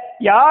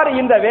 யார்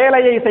இந்த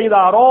வேலையை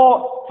செய்தாரோ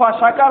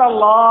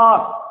ஃபஷகரல்லாஹ்,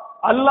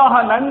 அல்லாஹ்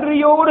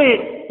நன்றியோடு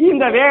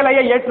இந்த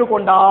வேலையை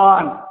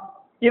ஏற்றுக்கொண்டான்.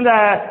 இந்த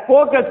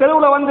போக்க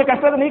தெருவுல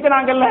கஷ்டத்தை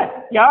நீக்கினாங்கல்ல,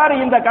 யார்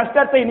இந்த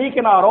கஷ்டத்தை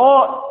நீக்கினாரோ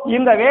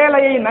இந்த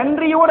வேலையை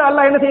நன்றியோடு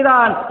அல்லாஹ் என்ன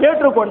செய்தான்,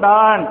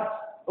 ஏற்றுக்கொண்டான்.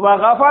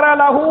 வகஃபர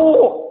லஹு,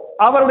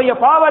 அவருடைய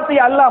பாவத்தை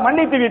அல்லாஹ்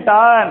மன்னித்து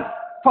விட்டான்.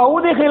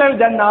 ஃபௌதிஹிலல்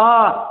ஜன்னா,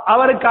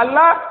 அவருக்கு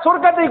அல்லாஹ்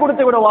சொர்க்கத்தை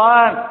கொடுத்து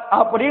விடுவான்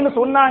அப்படின்னு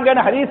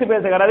சொன்னாங்கன்னு ஹதீஸ்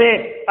பேசுகிறது.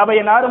 அப்ப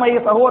என் அருமை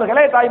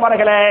சகோதரர்களே,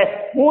 தாய்மார்களே,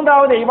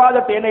 மூன்றாவது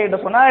இபாதத் என்ன என்று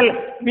சொன்னால்,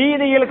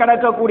 வீதியில்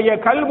கிடக்கக்கூடிய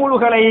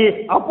கல்முள்களை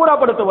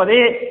அப்புறப்படுத்துவது.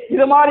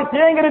 இது மாதிரி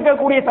தேங்கி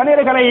இருக்கக்கூடிய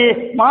தண்ணீர்களை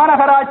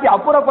மாநகராட்சி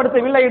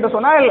அப்புறப்படுத்தவில்லை என்று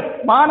சொன்னால்,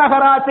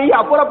 மாநகராட்சி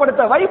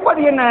அப்புறப்படுத்த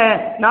வைப்பது என்ன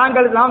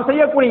நாம்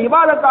செய்யக்கூடிய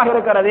இபாதத்தாக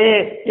இருக்கிறது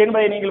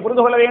என்பதை நீங்கள்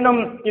புரிந்து கொள்ள வேண்டும்.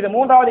 இது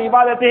மூன்றாவது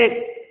இபாதத்து.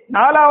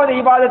 நாலாவது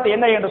இபாதத்து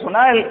என்ன என்று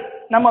சொன்னால்,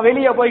 நம்ம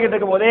வெளியே போய்கிட்டு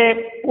இருக்கும் போது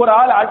ஒரு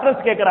ஆள்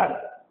அட்ரஸ் கேட்கிறார்,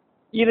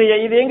 இது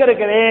எங்க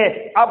இருக்குது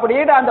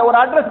அப்படின்னு அந்த ஒரு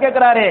அட்ரஸ்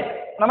கேட்கிறாரு.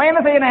 நம்ம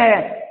என்ன செய்யணும்,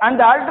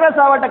 அந்த அட்ரஸ்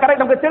அவட்ட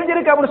கரெக்ட் நமக்கு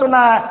தெரிஞ்சிருக்கு அப்படின்னு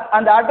சொன்னா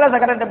அந்த அட்ரஸ்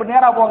கரெக்ட், இப்படி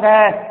நேரா போங்க,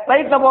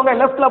 ரைட்ல போங்க,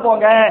 லெஃப்ட்ல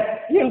போங்க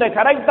இந்த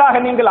கரெக்டாக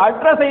நீங்கள்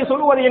அட்ரஸை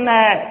சொல்வது என்ன,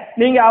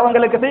 நீங்க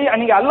அவங்களுக்கு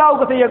நீங்க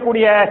அல்லாஹ்வுக்கு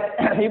செய்யக்கூடிய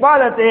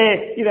இபாதத்து.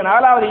 இது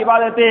நாலாவது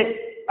இபாதத்து.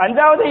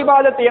 அஞ்சாவது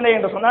இபாதத்து என்ன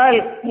என்று சொன்னால்,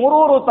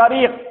 முரூரு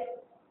தரீக்,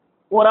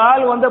 ஒரு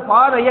ஆள்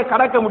பாதையை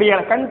கடக்க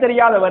முடியல, கண்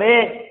தெரியாதவரே,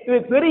 இது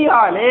பெரிய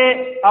ஆளு,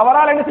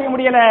 அவரால் என்ன செய்ய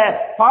முடியல,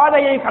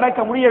 பாதையை கடக்க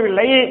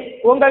முடியவில்லை,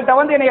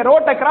 உங்கள்கிட்ட என்னை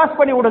ரோட்டை கிராஸ்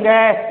பண்ணி விடுங்க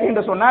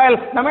என்று சொன்னால்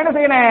நம்ம என்ன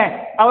செய்யணும்,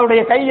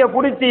 அவருடைய கையை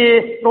பிடிச்சி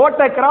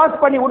ரோட்டை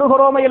கிராஸ் பண்ணி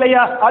விடுகிறோமே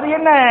இல்லையா, அது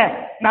என்ன,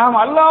 நாம்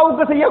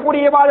அல்லாஹ்வுக்கு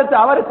செய்யக்கூடிய இபாதத்து.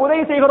 அவருக்கு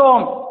உதவி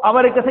செய்கிறோம்,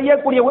 அவருக்கு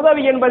செய்யக்கூடிய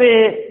உதவி என்பது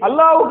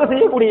அல்லாஹ்வுக்கு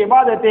செய்யக்கூடிய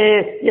இபாதத்து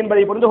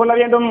என்பதை புரிந்து கொள்ள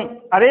வேண்டும்.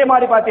 அதே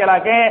மாதிரி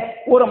பார்த்தீங்களாக்க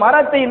ஒரு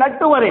மரத்தை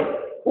நட்டுவது,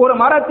 ஒரு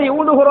மரத்தை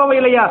ஊண்டுகிறோம்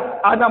இல்லையா,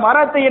 அந்த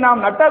மரத்தை நாம்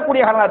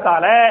நட்டக்கூடிய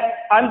காரணத்தால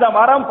அந்த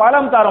மரம்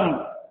பழம் தரும்.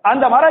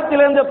 அந்த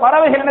மரத்திலிருந்து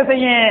பறவைகள் என்ன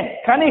செய்யும்,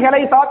 கனிகளை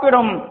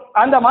சாப்பிடும்.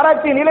 அந்த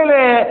மரத்தின் நிலையில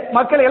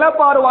மக்கள்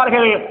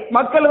இழப்பாறுவார்கள்,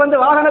 மக்கள்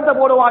வாகனத்தை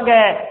போடுவாங்க.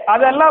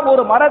 அதெல்லாம்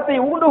ஒரு மரத்தை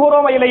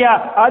ஊண்டுகிறோம் இல்லையா,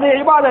 அது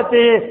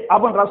இபாதத்து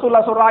அப்படின்னு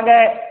ரசூலுல்லாஹ் சொல்றாங்க.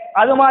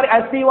 அது மாதிரி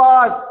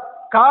அஸ்ஸிவாக்,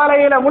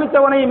 காலையில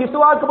முழித்தவனை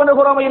மிஸ்வாக்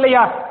பண்ணுகிறோம்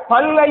இல்லையா,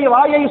 பல்லை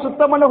வாயை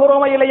சுத்தம்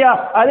பண்ணுகிறோம் இல்லையா,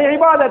 அது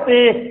இபாதத்து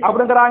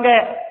அப்படிங்கிறாங்க.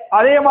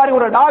 அதே மாதிரி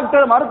ஒரு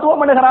டாக்டர் மருத்துவம்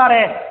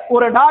பண்ணுகிறாரே,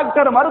 ஒரு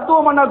டாக்டர்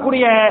மருத்துவம்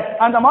பண்ணக்கூடிய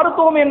அந்த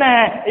மருத்துவம் என்ன,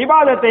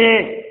 இபாதத்து.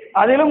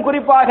 அதிலும்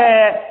குறிப்பாக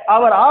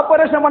அவர்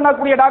ஆபரேஷன்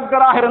பண்ணக்கூடிய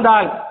டாக்டராக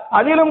இருந்தால்,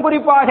 அதிலும்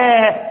குறிப்பாக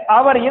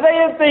அவர்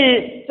இதயத்தை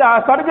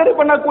சர்ஜரி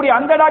பண்ணக்கூடிய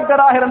அந்த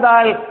டாக்டராக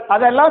இருந்தால்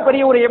அதெல்லாம்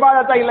பெரிய ஒரு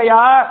இபாதத்தா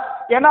இல்லையா?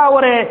 ஏன்னா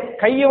ஒரு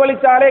கையை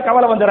வலிச்சாலே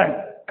கவலை வந்துடுறேன்,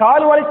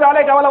 கால்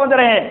வலிச்சாலே கவலை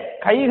வந்துடுறேன்,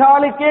 கை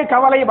காலுக்கே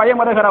கவலை பயம்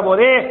வருகிற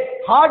போது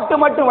ஹார்ட்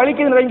மட்டும்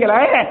வலிக்குதுன்னு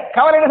வைங்களேன்,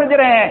 கவலை என்ன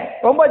செஞ்சிடறேன்,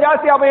 ரொம்ப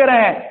ஜாஸ்தியா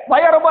போயிடுறேன்,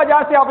 பயம் ரொம்ப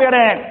ஜாஸ்தியா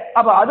போயிடுறேன்.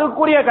 அப்ப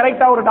அதுக்குரிய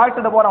கரெக்டா ஒரு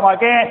டாக்டர்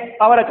போறமாக்க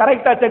அவரை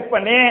கரெக்டா செக்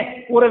பண்ணி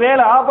ஒரு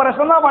வேலை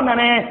ஆபரேஷன் தான்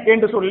பண்ணனே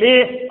என்று சொல்லி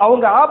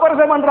அவங்க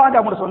ஆபரேஷன் பண்றாங்க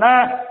அப்படின்னு சொன்ன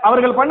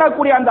அவர்கள்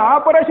பண்ணக்கூடிய அந்த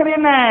ஆபரேஷன்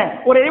என்ன,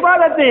 ஒரு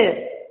இபாதத்து.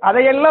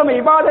 அதையெல்லாம்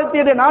இபாதத்து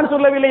என்று நான்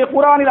சொல்லவில்லை,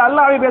 குர்ஆனில்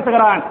அல்லாஹ்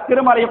பேசுகிறான்.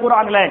 திருமறை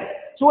குர்ஆனில்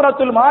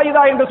சூரத்துல்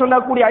மாயிதா என்று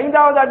சொல்லக்கூடிய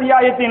 5வது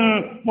அத்தியாயத்தின்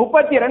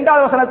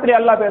 32வது வசனத்திலே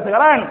அல்லாஹ்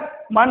பேசுகிறான்,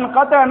 மன்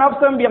கதல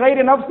நஃப்ஸன்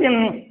பிகைரி நஃப்ஸின்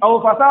அவ்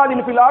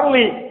ஃபஸாதின் ஃபில்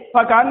அர்லி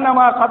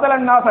ஃபகன்னமா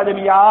கதலன் நாஸ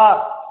ஜமியா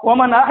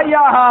வமன்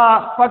அஹ்யாஹா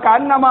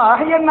ஃபகன்னமா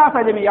அஹ்யன் நாஸ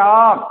ஜமியா.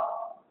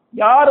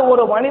 யார்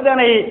ஒரு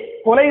மனிதனை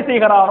கொலை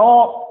செய்கிறானோ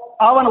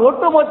அவன்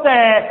ஒட்டுமொத்த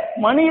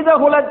மனித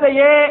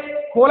குலத்தையே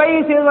கொலை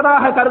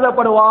செய்ததாக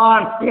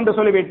கருதப்படுவான் என்று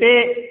சொல்லிவிட்டு,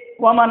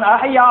 வமன்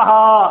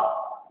அஹ்யாஹா,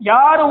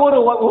 யார்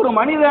ஒரு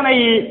மனிதனை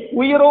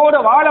உயிரோடு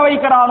வாழ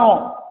வைக்கிறானோ,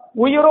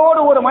 உயிரோடு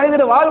ஒரு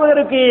மனிதன்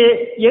வாழ்வதற்கு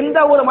எந்த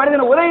ஒரு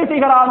மனிதன் உதவி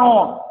செய்கிறானோ,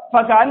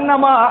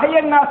 ஃபகன்னமா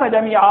அஹ்யன் நாஸ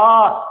ஜமியா,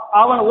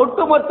 அவன்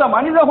ஒட்டுமொத்த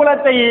மனித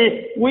குலத்தை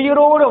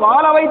உயிரோடு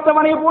வாழ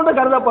வைத்தவனை போன்று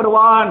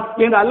கருதப்படுவான்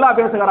என்று அல்லாஹ்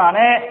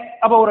பேசுகிறானே.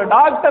 அப்ப ஒரு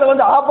டாக்டர்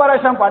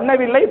ஆபரேஷன்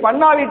பண்ணவில்லை,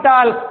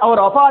 பண்ணாவிட்டால்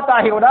அவர் வஃபாத்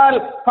ஆகிவிடால்,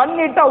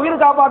 பண்ணிட்டா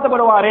உயிர்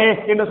காப்பாற்றப்படுவாரு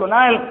என்று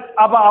சொன்னால்,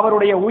 அப்ப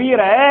அவருடைய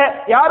உயிரை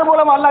யார்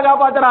மூலமா அல்லாஹ்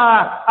காப்பாத்துறான்?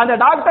 அந்த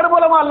டாக்டர்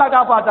மூலமா அல்லாஹ்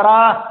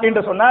காப்பாத்துறான்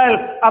என்று சொன்னால்,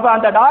 அப்ப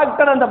அந்த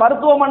டாக்டர் அந்த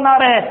மருத்துவம்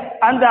பண்ணாரே,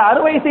 அந்த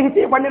அறுவை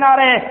சிகிச்சை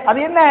பண்ணினாரே,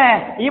 அது என்ன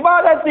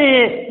இபாதத்து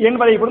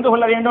என்பதை புரிந்து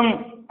கொள்ள வேண்டும்.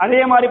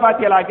 அதே மாதிரி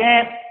பார்த்தீங்களாக்க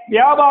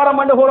வியாபாரம்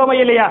பண்ணுகிறோமே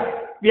இல்லையா,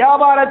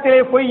 வியாபாரத்திலே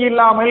பொய்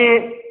இல்லாமல்,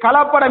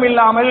 கலப்படம்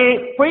இல்லாமல்,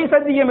 பொய்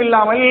சத்தியம்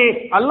இல்லாமல்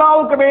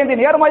அல்லாஹ்வுக்கு வேண்டி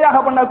நேர்மையாக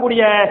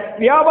பண்ணக்கூடிய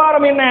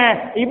வியாபாரம் என்ன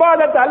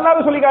இபாதத்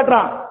அல்லாஹ் சொல்லி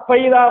காட்டுறான்.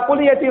 ஃபைதா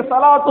குலியத்தி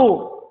ஸலாத்து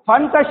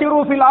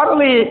ஃபன்தஷிரு ஃபில்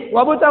அர்லி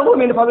வப்தகு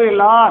மின்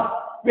ஃபத்லில்லாஹ்.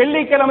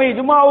 வெள்ளிக்கிழமை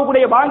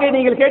ஜும்மாவுடைய பாங்கை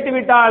நீங்கள்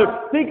கேட்டுவிட்டால்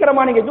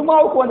சீக்கிரமா நீங்க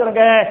ஜும்மாவுக்கு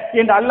வந்துருங்க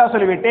என்று அல்லாஹ்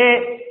சொல்லிவிட்டு,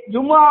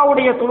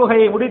 ஜும்மாவுடைய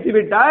தொழுகையை முடித்து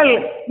விட்டால்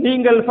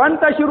நீங்கள்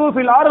ஃபன்தஷிரு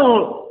ஃபில் அர்ல்,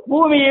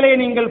 பூமியிலே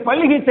நீங்கள்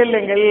பல்கி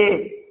செல்லுங்கள்,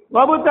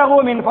 வபுத்தகு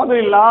மின்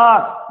ஃபத்லில்லாஹ்,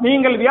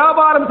 நீங்கள்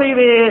வியாபாரம்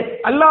செய்து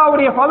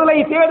அல்லாஹ்வுடைய ஃபضலை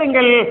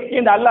தேடுங்கள்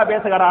என்று அல்லாஹ்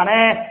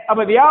பேசுகிறானே.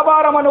 அப்ப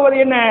வியாபாரம் பண்ணுவது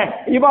என்ன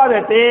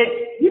இபாதத்து.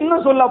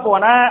 இன்னும் சொல்ல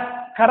போன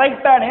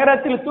கரெக்டா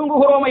நேரத்தில்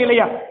தூங்குகிறோமா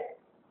இல்லையா,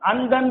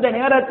 அந்தந்த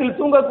நேரத்தில்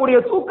தூங்கக்கூடிய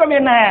தூக்கம்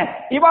என்ன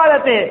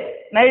இபாதத்து.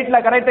 நைட்ல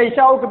கரெக்டா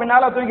இஷாவுக்கு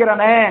பின்னால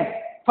தூங்கிறானே,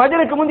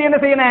 ஃபஜ்ருக்கு முந்தி என்ன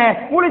செய்யணும்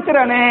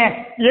முழிச்சிரானே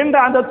என்ற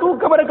அந்த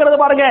தூக்கம் இருக்கிறது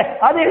பாருங்க,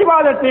 அது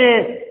இபாதத்து.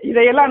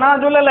 இதையெல்லாம்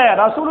நான் சொல்லல,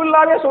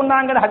 ரசூலுல்லாஹே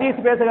சொன்னாங்க.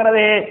 ஹதீஸ்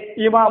பேசுகிறது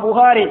இமாம்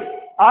புகாரி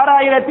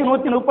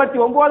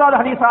 6139வது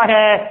ஹதீஸாக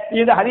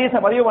இந்த ஹதீஸை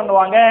பதிவு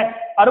பண்ணுவாங்க.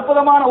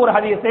 அற்புதமான ஒரு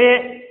ஹதீஸ்.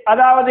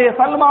 அதாவது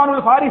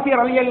சல்மானுல் ஃபாரிசி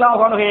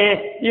ரலியல்லாஹு அன்ஹு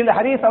இந்த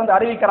ஹதீஸை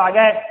அறிவிக்கிறாங்க.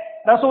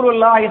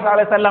 ரசூலுல்லாஹி ஸல்லல்லாஹு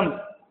அலைஹி வஸல்லம்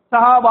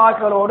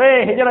சஹாபாக்களோடு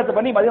ஹிஜ்ரத்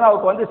பண்ணி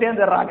மதீனாவுக்கு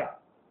சேர்ந்துடுறாங்க.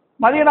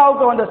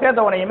 மதீனாவுக்கு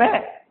சேர்ந்த உடனேயுமே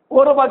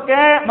ஒரு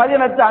பக்கம்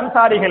மதீனத்து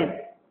அன்சாரிகள்,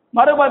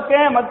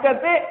 மறுபக்கம்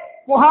மக்கத்து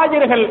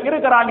முஹாஜிர்கள்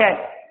இருக்கிறாங்க.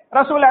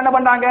 ரசூல் என்ன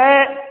பண்ணாங்க,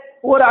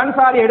 ஒரு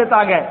அன்சாரி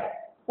எடுத்தாங்க,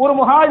 ஒரு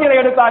முஹாஜிரை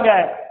எடுத்தாங்க.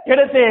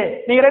 எடுத்து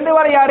நீங்க ரெண்டு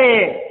பேரும் யாரு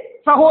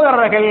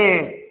சகோதரர்கள்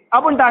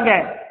அப்படின்ட்டாங்க.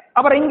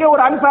 அப்புறம் இங்க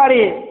ஒரு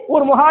அன்சாரி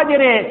ஒரு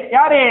முஹாஜிரு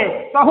யாரு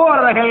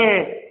சகோதரர்கள்,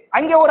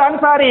 அங்கே ஒரு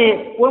அன்சாரி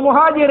ஒரு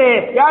முஹாஜிரு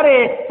யாரு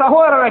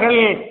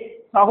சகோதரர்கள்.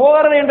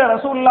 சகோதரர் என்ற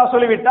ரசூலுல்லாஹ்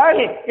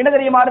சொல்லிவிட்டால் என்ன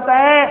தெரியுமா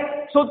அர்த்தம்,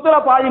 சொத்துல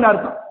பாதின்னு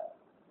அர்த்தம்.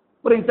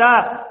 புரிஞ்சா?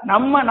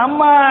 நம்ம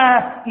நம்ம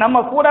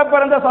நம்ம கூட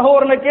பிறந்த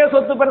சகோதரனுக்கே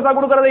சொத்து பெருசா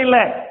கொடுக்கறது இல்ல,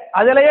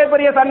 அதிலேயே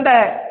பெரிய சண்டை,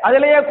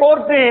 அதிலேயே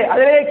கோர்ட்டு,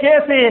 அதிலேயே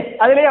கேஸ்,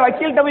 அதிலேயே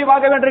வக்கீல்கிட்ட போய்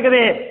பார்க்க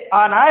வேண்டியிருக்குது.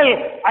 ஆனால்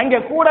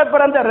அங்க கூட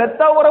பிறந்த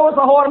இரத்த உறவு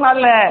சகோதரன்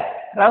அல்ல,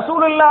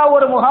 ரசூலுல்லாஹ்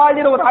ஒரு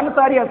முஹாஜிர் ஒரு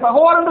அன்சாரிய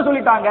சகோதரன்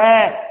சொல்லிட்டாங்க.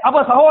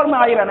 அப்ப சகோதரன்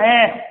ஆயிரனே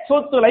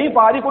சொத்துலை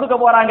பாதி கொடுக்க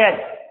போறாங்க.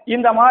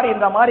 இந்த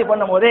மாதிரி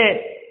பண்ணும்போது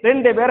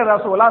ரெண்டு பேரை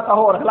ரசூலுல்லாஹ்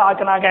சகோதரர்கள்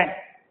ஆக்குனாங்க.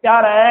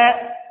 யார?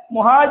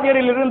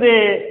 முஹாஜிரில் இருந்து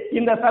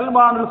இந்த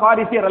சல்மானுல்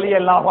ஃபாரிசி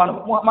ரலியல்லாஹு அன்ஹு,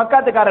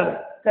 மக்காத்துக்காரர்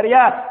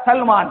சரியா,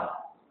 சல்மான்.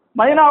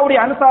 மதீனாவுடைய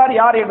அன்சார்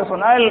யார் என்று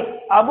சொன்னால்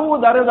அபூ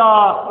தர்தா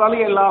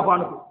ரலியல்லாஹு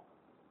அன்ஹு.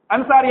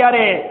 அன்சார்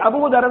யாரு?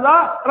 அபூ தர்தா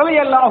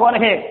ரலியல்லாஹு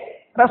அன்ஹு.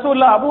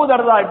 ரசூலுல்லாஹ் அபூ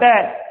தர்தா கிட்ட,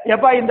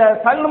 எப்ப இந்த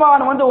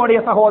சல்மான்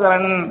உங்களுடைய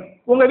சகோதரன்,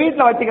 உங்க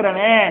வீட்டுல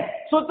வச்சுக்கிறனே,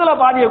 சொத்துல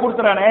பாதியை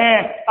கொடுத்துறானே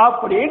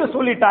அப்படின்னு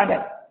சொல்லிட்டாங்க.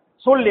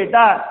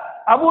 சொல்லிட்டா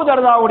அபூ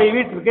தர்தாவுடைய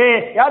வீட்டுக்கு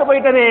யார்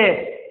போயிட்டது?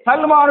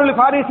 சல்மானுல்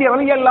ஃபாரிசி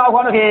ரலியல்லாஹு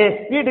அன்ஹு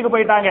வீட்டுக்கு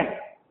போயிட்டாங்க.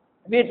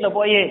 வீட்டுல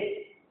போய்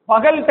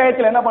பகல்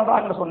டயத்துல என்ன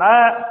பண்றாங்கன்னு சொன்னா,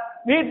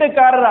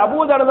 வீட்டுக்காரர்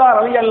அபூ தர்தா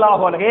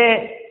ரலியல்லாஹு அன்ஹு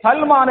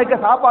சல்மானுக்கு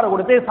சாப்பாடு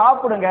கொடுத்து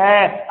சாப்பிடுங்க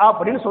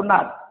அப்படின்னு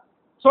சொன்னார்.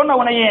 சொன்ன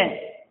உடனே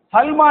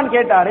சல்மான்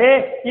கேட்டாரு,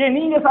 ஏன்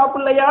நீங்க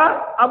சாப்பிடலையா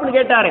அப்படின்னு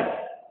கேட்டாரு.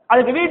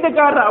 அதுக்கு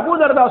வீட்டுக்காரர் அபூ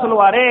தர்தா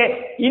சொல்லுவாரு,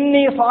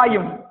 இன்னி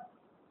சாயும்,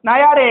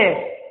 நான் யாரு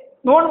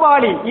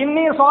நோன்பாளி,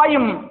 இன்னி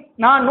சாயும்,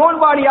 நான்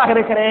நோன்பாளியாக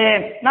இருக்கிறேன்,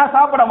 நான்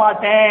சாப்பிட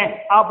மாட்டேன்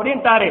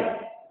அப்படின்ட்டாரு.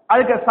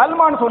 அதுக்கு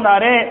சல்மான்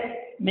சொன்னாரு,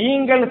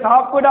 நீங்கள்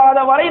சாப்பிடாத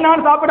வரை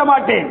நான் சாப்பிட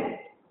மாட்டேன்.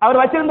 அவர்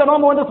வச்சிருந்த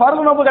நோம்பு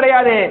ஃபர்து நோம்பு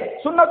கிடையாது,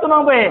 சுன்னத்து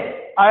நோம்பு.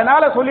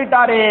 அதனால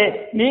சொல்லிட்டாரு,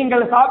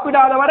 நீங்கள்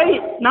சாப்பிடாத வரை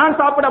நான்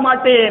சாப்பிட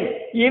மாட்டேன்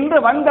என்று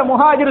வந்த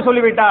முஹாஜிர்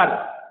சொல்லிவிட்டார்.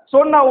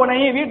 சொன்ன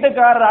உடனே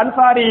வீட்டுக்காரர்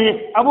அன்சாரி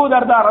அபூ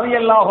தர்தா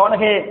ரலியல்லாஹு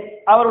அன்ஹு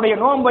அவருடைய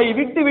நோன்பை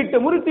விட்டு விட்டு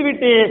முறித்து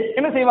விட்டு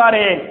என்ன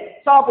செய்வாரு,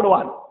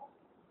 சாப்பிடுவார்.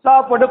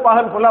 சாப்பிட்டு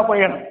பகல் ஃபுல்லா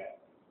போயிடும்.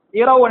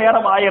 இரவு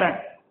நேரம் ஆயிரம்.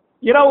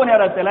 இரவு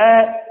நேரத்துல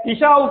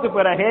இஷாவுக்கு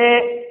பிறகு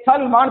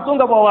சல்மான்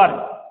தூங்க போவார்.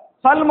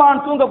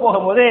 சல்மான் தூங்க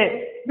போகும்போது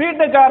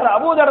வீட்டுக்காரர்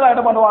அபூ தர்தா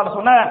என்ன பண்ணுவார்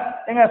சொன்ன,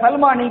 எங்க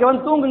சல்மான் நீங்க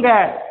தூங்குங்க,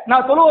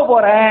 நான் தொழுவ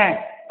போறேன்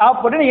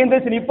அப்படின்னு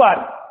எந்திரிச்சு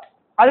நிற்பார்.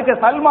 அதுக்கு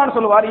சல்மான்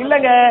சொல்லுவார்,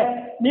 இல்லங்க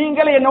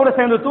நீங்களே என்னோட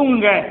சேர்ந்து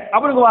தூங்குங்க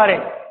அப்படிங்குவாரு.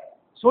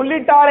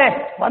 சொல்லிட்டாரே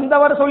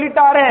வந்தவர்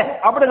சொல்லிட்டாரே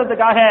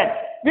அப்படிங்கிறதுக்காக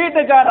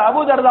வீட்டுக்காரர்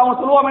அபூ தர்தாவும்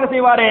சொல்லுவாம என்ன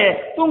செய்வாரு,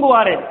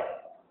 தூங்குவாரு.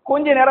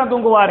 கொஞ்ச நேரம்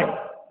தூங்குவாரு.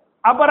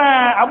 அப்புறம்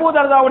அபூ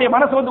தர்தாவுடைய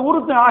மனசு வந்து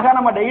உறுத்து, ஆக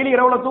நம்ம டெய்லி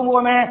இரவுல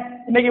தூங்குவோமே,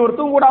 இன்னைக்கு ஒரு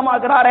தூங்க விடாம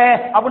இருக்கிறாரு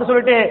அப்படின்னு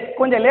சொல்லிட்டு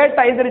கொஞ்சம்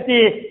லேட்டா எந்திரிச்சு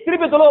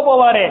திருப்பி தொழுவ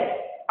போவாரு.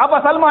 அப்ப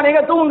சல்மான்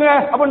எங்க தூங்குங்க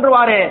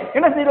அப்படின்றாரு.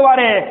 என்ன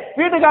செய்வாரு,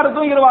 வீட்டுக்காரர்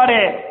தூங்கிடுவாரு.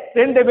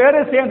 ரெண்டு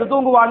பேரும் சேர்ந்து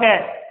தூங்குவாங்க.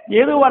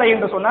 எதுவரை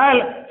என்று சொன்னால்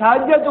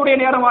தஹஜ்ஜுடைய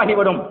நேரம்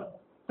ஆகிவிடும்.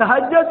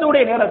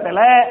 தஹஜ்ஜுடைய நேரத்துல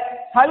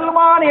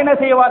சல்மான் என்ன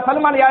செய்வார்,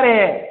 சல்மான் யாரு,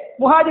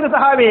 முஹாஜிர்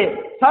சஹாபி.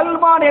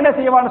 சல்மான் என்ன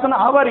செய்வார்னு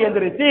சொன்னா அவர்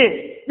எந்திரிச்சு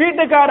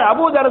வீட்டுக்காரர்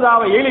அபூ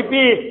தர்தாவை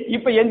எழுப்பி,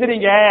 இப்ப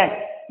எந்திரிங்க,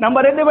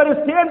 நம்ம ரெண்டு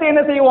பேரும் சேர்ந்து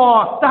என்ன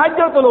செய்வோம்,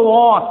 தஹஜ்ஜத்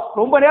தொழுவோம்.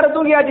 ரொம்ப நேரம்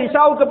தூங்கியாச்சு,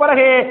 இஷாவுக்கு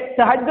பிறகு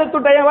தஹஜ்ஜத்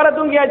டைம் வர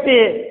தூங்கியாச்சு,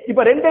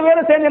 இப்ப ரெண்டு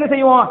பேரும் சேர்ந்து என்ன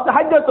செய்வோம்,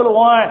 தஹஜ்ஜத்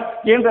தொழுவோம்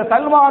என்ற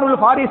சல்மானுல்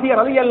ஃபாரிசி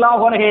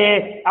ரலியல்லாஹு அன்ஹு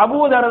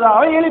அபூ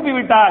தர்தாவை எழுப்பி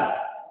விட்டார்.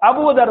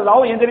 அபூ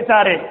தர்தாவும்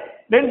எந்திரிச்சாரு.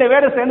 ரெண்டு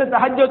பேரும் சேர்ந்து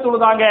தஹஜ்ஜத்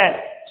தொழுதாங்க.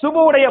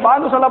 சுபுவுடைய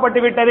பாங்கு சொல்லப்பட்டு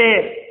விட்டது.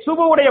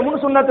 சுபுவுடைய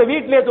முன் சுன்னத்தை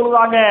வீட்டிலே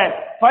தொழுதாங்க.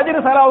 ஃபஜ்ர்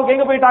சலாவுக்கு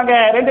எங்க போயிட்டாங்க,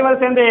 ரெண்டு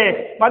பேரும் சேர்ந்து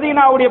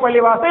மதீனாவுடைய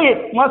பள்ளிவாசல்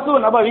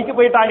மஸ்ஜித் நபவிக்கு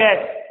போயிட்டாங்க.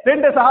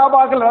 ரெண்டு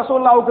சஹாபாக்கள்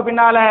ரசூலுல்லாஹ்வுக்கு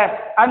பின்னால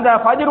அந்த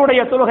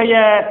ஃபஜ்ருடைய தொழுகைய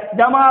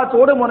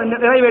ஜமாத்தோடு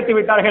நிறைவேற்றி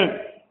விட்டார்கள்.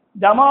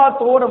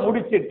 ஜமாத்தோடு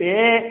முடிச்சிட்டு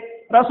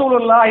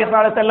ரசூலுல்லாஹி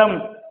ஸல்லல்லாஹு அலைஹி வஸல்லம்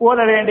ஓத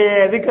வேண்டிய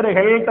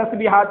திக்ருகள்,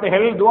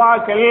 தஸ்பீஹாத்துகள்,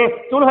 துஆக்கள்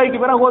தொழுகைக்கு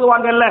பிறகு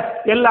ஓதுவாங்கல்ல,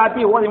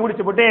 எல்லாத்தையும் ஓதி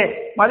முடிச்சு போட்டு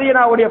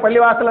மதீனாவுடைய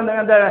பள்ளிவாசல்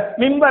அந்த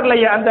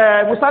மிம்பர்லயே அந்த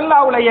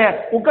முஸல்லாவுலய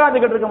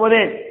உட்கார்ந்துகிட்டு இருக்கும்போது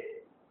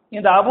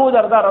இந்த அபூ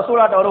தர்தா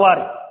ரசூலாட்ட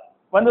வருவார்.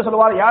 வந்து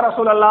சொல்லுவார், யா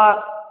ரசூலல்லாஹ்,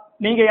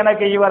 நீங்க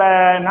எனக்கு இவரை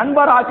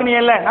நண்பர்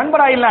ஆக்குனீங்கல்ல,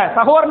 நண்பரா இல்ல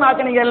சகோதரன்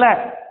ஆக்குனீங்கல்ல,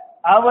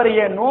 அவர்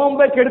என்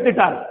நோன்பை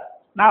கெடுத்துட்டார்.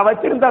 நான்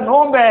வச்சிருந்த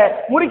நோன்பை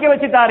முறிக்க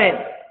வச்சுட்டாரு.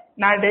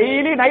 நான்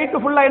டெய்லி நைட்டு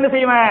ஃபுல்லா என்ன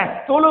செய்வேன்,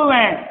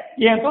 தொழுவேன்,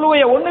 என்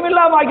தொழுவையை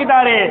ஒண்ணுமில்லாம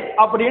ஆக்கிட்டாரு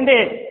அப்படின்னு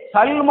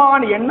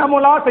சல்மான்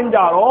என்னமுலாம்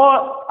செஞ்சாரோ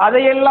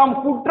அதையெல்லாம்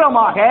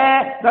குற்றமாக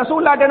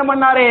ரசூலுல்லாஹ் என்ன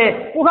பண்ணாரு,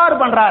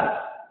 புகார் பண்றார்.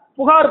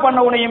 புகார் பண்ண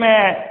உடனேயுமே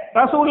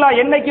ரசூலுல்லாஹ்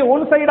என்னைக்கு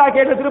ஒன் சைடா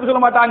கேட்டு திருப்பி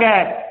சொல்ல மாட்டாங்க,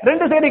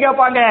 ரெண்டு சைடு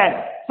கேட்பாங்க.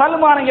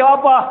 சல்மான் இங்க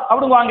வாப்பா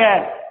அப்படிங்குவாங்க.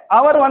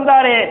 அவர்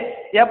வந்தாரு,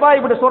 எப்பா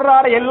இப்படி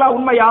சொல்றாரு எல்லாம்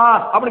உண்மையா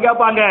அப்படின்னு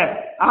கேட்பாங்க.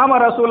 ஆமா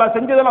ரசூலுல்லாஹ்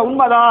செஞ்சதெல்லாம்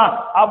உண்மைதான்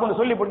அப்படின்னு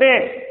சொல்லிவிட்டு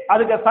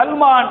அதுக்கு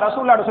சல்மான்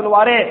ரசூலுல்லாஹ்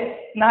சொல்லுவாரு,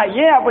 நான்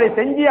ஏன் அப்படி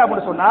செஞ்சு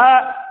அப்படின்னு சொன்னா,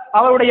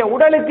 அவருடைய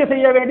உடலுக்கு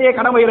செய்ய வேண்டிய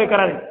கடமை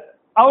இருக்கிறது,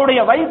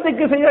 அவருடைய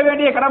வயிற்றுக்கு செய்ய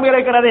வேண்டிய கடமை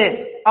இருக்கிறது,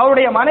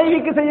 அவருடைய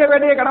மனைவிக்கு செய்ய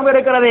வேண்டிய கடமை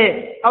இருக்கிறது,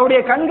 அவருடைய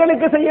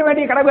கண்களுக்கு செய்ய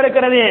வேண்டிய கடமை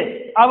இருக்கிறது.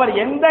 அவர்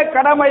எந்த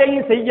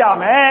கடமையையும்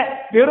செய்யாம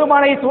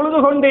வெறுமனை தொழுது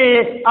கொண்டு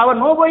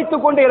அவர்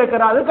நோய்த்துக் கொண்டு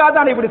இருக்கிறார், அதுக்காக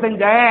தான் இப்படி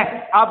செஞ்சேன்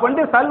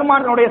அப்படின்னு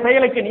சல்மானுடைய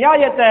செயலுக்கு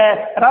நியாயத்தை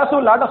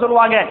ரசூலுல்லாஹ்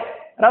சொல்லுவாங்க.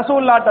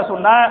 ரசூலுல்லாஹ்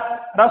சொன்னா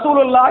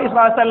ரசூலுல்லாஹி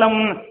ஸல்லல்லாஹு அலைஹி வஸல்லம்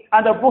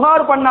அந்த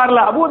புகார் பண்ணார்ல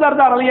அபூ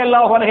தர்தா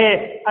ரலியல்லாஹு அன்ஹு,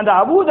 அந்த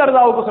அபூ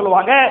தர்தாவுக்கு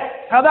சொல்லுவாங்க,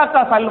 சதக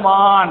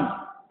சல்மான்,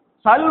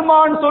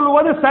 சல்மான்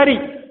சொல்லுவது சரி.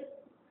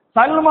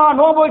 சல்மான்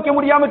நோன்பு வைக்க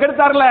முடியாம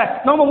கெடுத்தார்ல,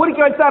 நோன்பு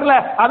முறிக்க வச்சார்ல,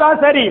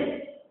 அதான் சரி.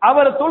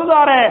 அவர்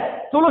தொழுதார,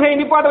 தொழுகை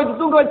நிப்பாட்ட வச்சு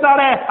தூங்க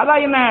வச்சார,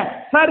 அதான் என்ன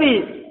சரி.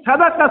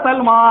 சதக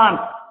சல்மான்,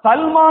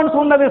 சல்மான்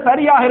சொன்னது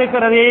சரியாக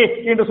இருக்கிறது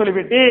என்று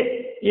சொல்லிவிட்டு,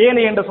 ஏன்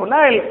என்று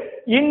சொன்னால்,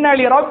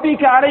 இன்னலி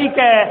ரப்பிக்க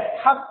அலைக்க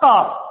ஹக்கா,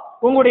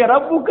 உங்களுடைய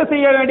ரப்புக்கு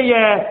செய்ய வேண்டிய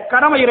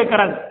கடமை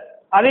இருக்கிறது.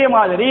 அதே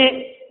மாதிரி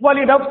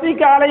வலி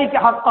நப்சிக்க அலைக்க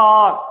ஹக்கா,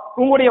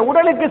 உங்களுடைய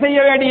உடலுக்கு செய்ய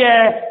வேண்டிய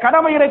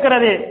கடமை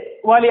இருக்கிறது.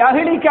 வலி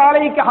அஹ்லிக்க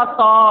அலைக்க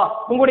ஹக்கா,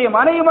 உங்களுடைய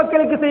மனைவி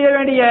மக்களுக்கு செய்ய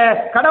வேண்டிய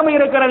கடமை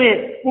இருக்கிறது.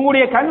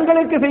 உங்களுடைய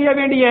கண்களுக்கு செய்ய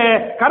வேண்டிய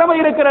கடமை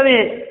இருக்கிறது.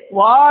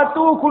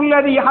 வாது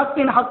குல்லதி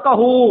ஹக்கின்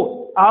ஹக்கஹு,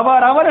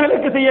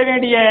 அவர்களுக்கு செய்ய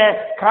வேண்டிய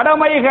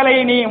கடமைகளை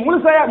நீ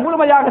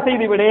முழுமையாக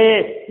செய்துவிடு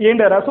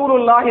என்று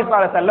ரசூலுல்லாஹி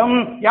ஸல்லல்லாஹு அலைஹி வஸல்லம்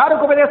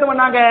யாருக்கு உபதேசம்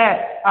பண்ணாங்க,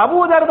 அபூ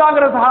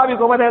தர்தாங்கிற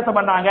சஹாபிக்கு உபதேசம்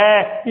பண்ணாங்க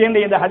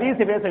என்று இந்த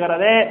ஹதீஸ்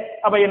பேசுகிறது.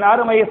 அப்ப என்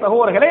அருமை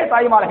சகோதரர்களே,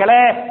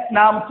 தாய்மார்களே,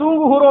 நாம்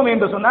தூங்குகிறோம்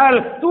என்று சொன்னால்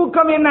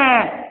தூக்கம் என்ன,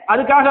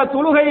 அதுக்காக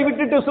தொழுகை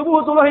விட்டுட்டு சுபு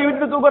தொழுகை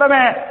விட்டுட்டு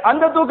தூங்குறோமே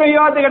அந்த தூக்கம்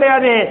இபாதத்து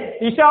கிடையாது.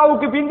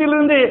 இஷாவுக்கு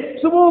பிந்திலிருந்து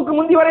சுபுவுக்கு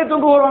முந்தி வரை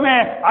தூங்குகிறோமே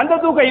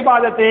அந்த தூக்க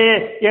இபாதத்து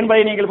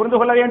என்பதை நீங்கள் புரிந்து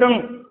கொள்ள வேண்டும்.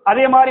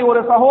 அதே மாதிரி ஒரு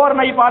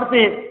சகோதரனை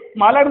பார்த்து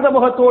மலர்ந்த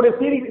முகத்தோடு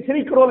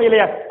சிரிக்கிறோம்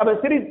இல்லையா, அப்ப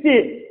சிரிச்சு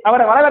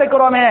அவரை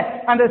வரவேற்கிறோமே,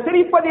 அந்த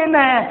சிரிப்பது என்ன,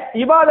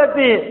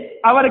 இபாதத்து.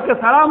 அவருக்கு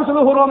சலாம்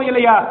சொல்லுகிறோம்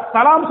இல்லையா,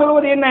 சலாம்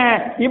சொல்வது என்ன,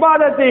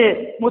 இபாதத்து.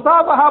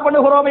 முசாபஹா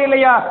பண்ணுகிறோமே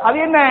இல்லையா, அது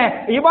என்ன,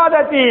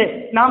 இபாதத்து.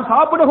 நாம்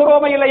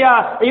சாப்பிடுகிறோமே இல்லையா,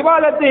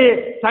 இபாதத்து.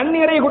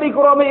 தண்ணீரை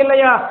குடிக்கிறோமே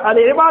இல்லையா,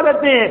 அது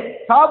இபாதத்து.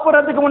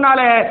 சாப்பிடுறதுக்கு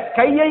முன்னால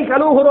கையை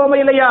கழுவுகிறோமே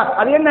இல்லையா,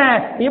 அது என்ன,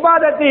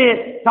 இபாதத்து.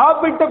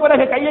 சாப்பிட்ட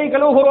பிறகு கையை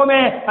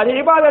கழுவுகிறோமே அது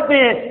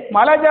இபாதத்து.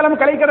 மலஜலம்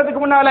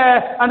கழிக்கிறதுக்கு முன்னால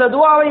அந்த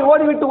துஆவை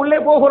ஓதிவிட்டு உள்ளே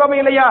போகிறோமே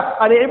இல்லையா,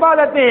 அது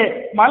இபாதத்து.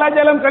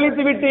 மலஜலம்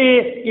கழித்து விட்டு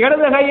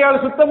இடது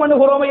கையால் சுத்தம்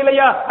பண்ணுகிறோமே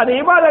இல்லையா, அது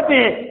இபாதத்து.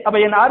 அப்ப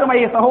என் அருமை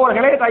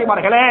சகோதரர்களே,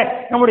 தாய்மார்களே,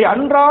 நம்முடைய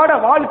அன்றாட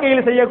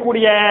வாழ்க்கையில்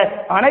செய்யக்கூடிய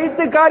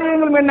அனைத்து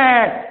காரியங்களும் என்ன,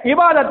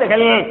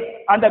 இபாதத்துகள்.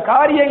 அந்த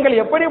காரியங்கள்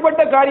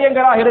எப்படிப்பட்ட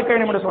காரியங்களாக இருக்க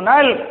வேண்டும் என்று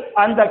சொன்னால்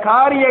அந்த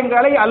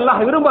காரியங்களை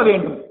அல்லாஹ் விரும்ப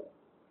வேண்டும்.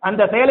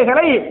 அந்த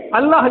செயல்களை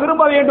அல்லாஹ்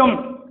விரும்ப வேண்டும்.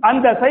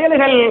 அந்த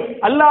செயல்கள்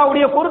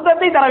அல்லாஹ்வுடைய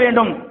பொருத்தத்தை தர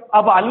வேண்டும்.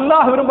 அப்ப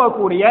அல்லாஹ்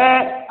விரும்பக்கூடிய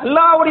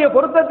அல்லாஹ்வுடைய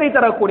பொருத்தத்தை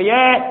தரக்கூடிய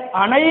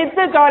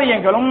அனைத்து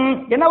காரியங்களும்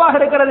என்னவாக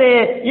இருக்கிறது?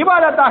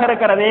 இபாதத்தாக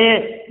இருக்கிறது.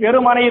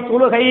 வெறுமனை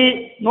தொழுகை,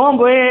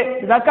 நோன்பு,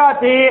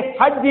 ஜகாத்து,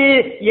 ஹஜ்ஜி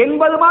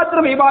என்பது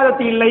மாத்திரம்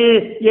இபாதத்து இல்லை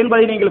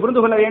என்பதை நீங்கள்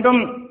புரிந்து கொள்ள வேண்டும்.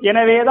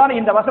 எனவேதான்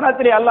இந்த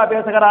வசனத்திலே அல்லாஹ்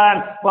பேசுகிறான்,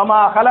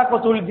 வமா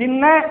ஹலகத்துல்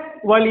ஜின்ன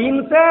வல்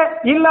இன்ஸ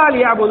இல்லா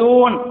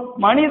லியஅபுதூன்.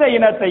 மனித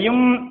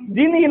இனத்தையும்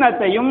ஜின்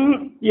இனத்தையும்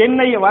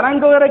என்னை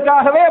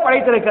வணங்குவதற்காகவே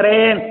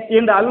படைத்திருக்கிறேன்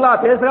என்று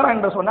அல்லாஹ் பேசுகிறான்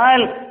என்று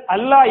சொன்னால்,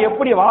 அல்லாஹ்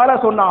எப்படி வாழ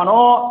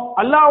சொன்னானோ,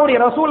 அல்லாஹ்வுடைய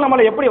ரசூல்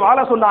நம்மளை எப்படி வாழ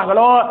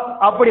சொன்னாங்களோ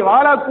அப்படி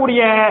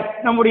வாழக்கூடிய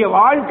நம்முடைய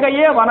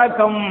வாழ்க்கையே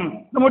வணக்கம்,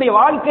 நம்முடைய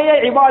வாழ்க்கையே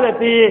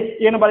இபாதத்து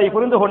என்பதை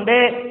புரிந்து கொண்டு,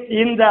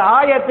 இந்த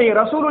ஆயத்தை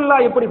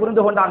ரசூலுல்லாஹ் எப்படி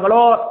புரிந்து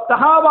கொண்டாங்களோ,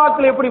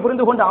 சஹாபாக்கள் எப்படி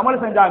புரிந்து கொண்டு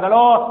அமல்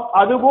செஞ்சாங்களோ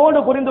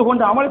அதுபோன்று புரிந்து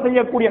கொண்டு அமல்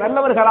செய்யக்கூடிய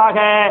நல்லவர்களாக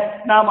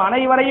நாம்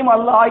அனைவரையும்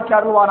அல்லாஹ் ஆக்கி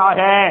அருள்வானாக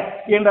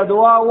என்ற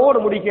துஆவோடு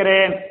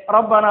முடிக்கிறேன்.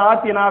 ரப்பனா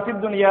ஆத்தினா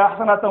ஃபித் துன்யா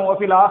ஹஸனத்தன் வ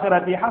ஃபில்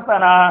ஆখিরাতি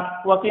ஹஸனா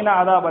வ கினா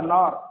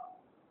அஸாபன்னார்.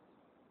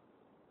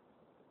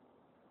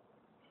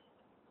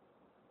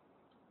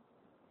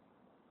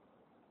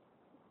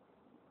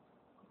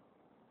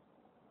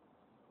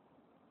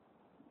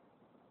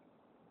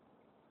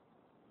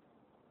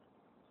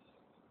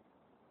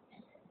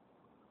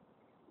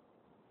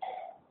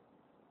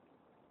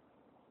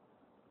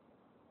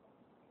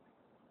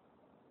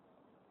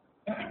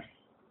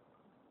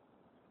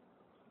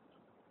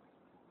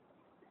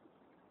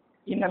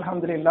 إن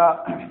الحمد لله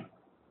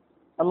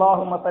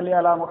اللهم صل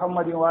على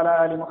محمد وعلى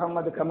آل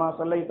محمد كما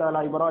صليت على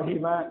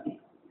إبراهيم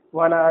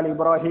وعلى آل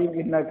إبراهيم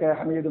إنك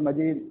حميد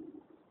مجيد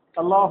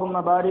اللهم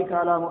بارك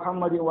على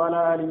محمد وعلى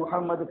آل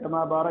محمد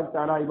كما باركت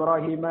على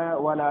إبراهيم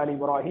وعلى آل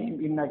إبراهيم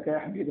إنك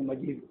حميد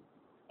مجيد.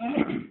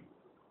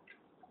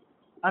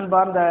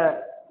 அன்பார்ந்த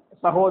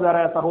சகோதர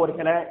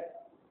சகோதரிகளே,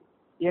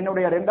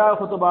 என்னுடைய இரண்டாவது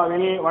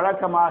குத்துபாவில்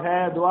வழக்கமாக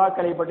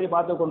துஆக்களை பற்றி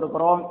பார்த்து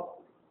கொண்டிருக்கிறோம்.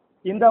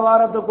 இந்த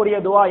வாரத்துக்குரிய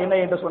துஆ என்ன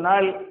என்று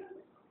சொன்னால்,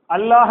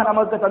 அல்லாஹ்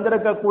நமக்கு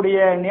தந்திருக்கக்கூடிய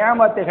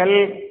நியாமத்துகள்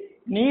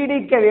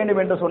நீடிக்க வேண்டும்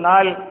என்று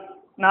சொன்னால்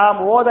நாம்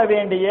ஓத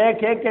வேண்டிய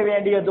கேட்க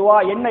வேண்டிய துஆ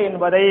என்ன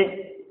என்பதை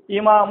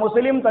இமாம்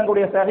முஸ்லிம்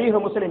தங்களுடைய சஹீஹ்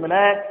முஸ்லிம்ல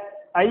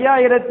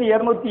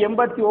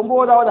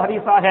 5289வது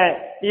ஹதீஸாக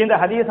இந்த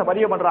ஹதீஸை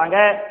பதிவு பண்றாங்க.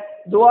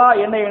 துஆ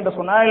என்ன என்று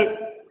சொன்னால்,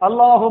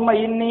 அல்லாஹும்ம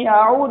இன்னி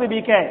அஊது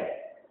பிக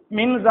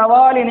மின்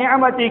ஸவாலி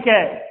நிஅமதிக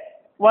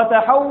வ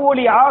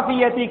தஹவ்வுலி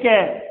ஆஃபியதிக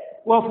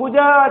வ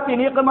ஃபுஜாத்தி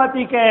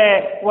நிக்மதிக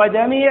வ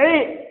ஜமீஇ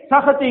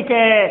சஹதிக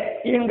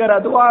என்கிற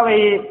துஆவை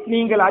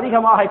நீங்கள்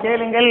அதிகமாக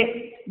கேளுங்கள்.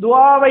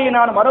 துஆவை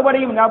நான்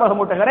மறுபடியும்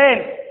ஞாபகமூட்டுகிறேன்.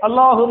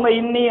 அல்லாஹும்ம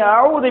இன்னி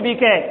அஊது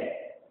பிக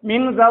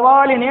மின்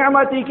ஸவாலி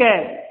நிஅமதிக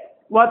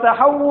வ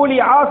தஹவ்வுலி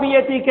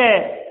ஆஃபியதிக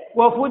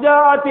வ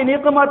ஃபுஜாத்தி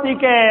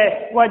நிக்மதிக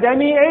வ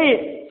ஜமீஇ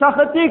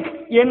சஹதிக்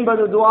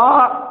என்பது துஆ.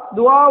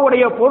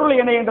 துஆவுடைய பொருள்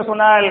என்ன என்று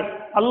சொன்னால்,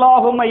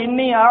 அல்லாஹும்ம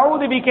இன்னி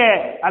அஊது பிக,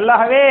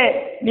 அல்லாஹ்வே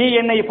நீ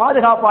என்னை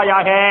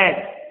பாதுகாப்பாயாக.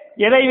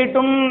 எதை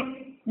விட்டும்?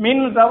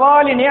 மின்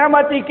ஸவாலி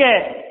நிஅமதிக,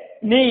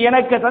 நீ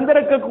எனக்கு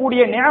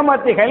தந்திருக்கக்கூடிய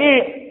நிஅமத்துகள்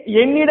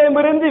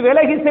என்னிடமிருந்து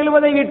விலகி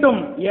செல்வதை விட்டும்.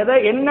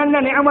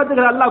 என்னென்ன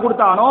நிஅமத்துகள் அல்லாஹ்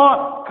கொடுத்தானோ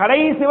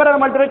கடைசி வரை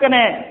மட்டும்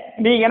இருக்கனே,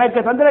 நீ எனக்கு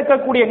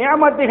தந்திருக்கக்கூடிய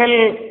நிஅமத்துகள்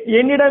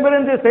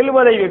என்னிடமிருந்து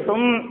செல்வதை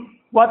விட்டும்.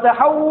 வ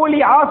தஹவ்வுலி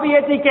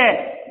ஆஃபியதிக,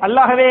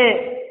 அல்லாஹ்வே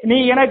நீ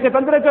எனக்கு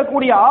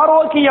தந்திருக்கக்கூடிய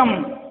ஆரோக்கியம்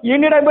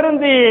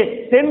என்னிடமிருந்து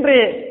சென்று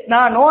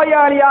நான்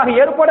நோயாளியாக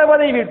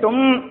ஏற்படுவதை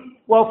விட்டும்.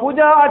 வ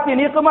ஃபுஜாத்தி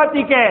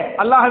நிக்மதிக,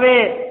 அல்லாஹ்வே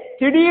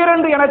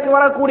திடீரென்று எனக்கு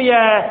வரக்கூடிய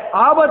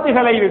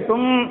ஆபத்துகளை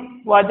விட்டும்.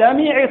 வ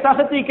ஜமீஇ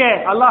சஹதிக,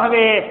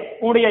 அல்லாஹ்வே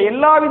உன்னுடைய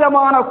எல்லா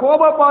விதமான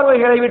கோப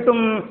பார்வைகளை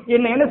விட்டும்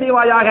என்னை என்ன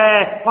செய்வாயாக,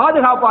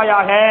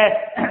 பாதுகாப்பாயாக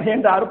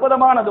என்ற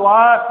அற்புதமான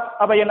துஆ.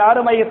 அப்ப என்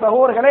அருமை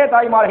சகோதரர்களே,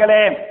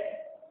 தாய்மார்களே,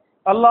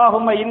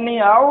 அல்லாஹும்ம இன்னி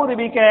அஊது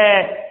பிக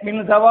மின்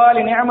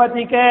ஸவாலி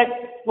நிஅமதிக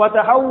வ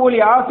தஹவ்வுலி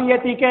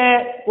ஆஃபியதிக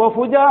வ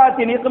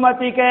ஃபுஜாத்தி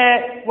நிக்மதிக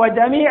வ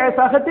ஜமீஇ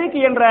சஹதிக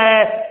என்ற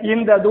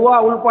இந்த துஆ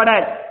உள்பட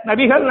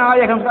நபிகள்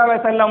நாயகம் ஸல்லல்லாஹு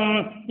அலைஹி வஸல்லம்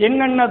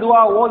என்னென்ன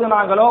துஆ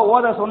ஓதுனாங்களோ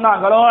ஓத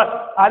சொன்னாங்களோ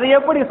அதை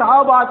எப்படி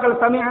சஹாபாக்கள்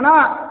சமிஅனா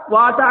வ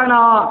அதானா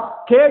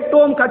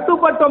கேட்டோம்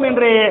கட்டுப்பட்டோம்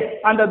என்று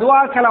அந்த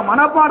துஆக்களை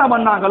மனப்பாடம்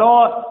பண்ணாங்களோ,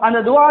 அந்த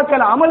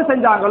துஆக்களை அமல்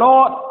செஞ்சாங்களோ,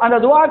 அந்த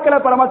துஆக்களை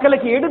பல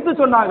மக்களுக்கு எடுத்து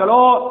சொன்னாங்களோ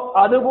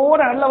அதுபோல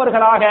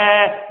நல்லவர்களாக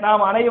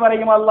நாம்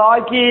அனைவரையும் அல்லாஹ்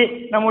ஆக்கி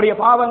நம்முடைய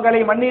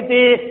பாவங்களை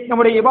மன்னித்து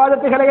நம்முடைய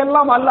இபாதத்துகளை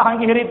எல்லாம் அல்லாஹ்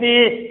அங்கீகரித்து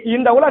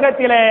இந்த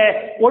உலகத்திலே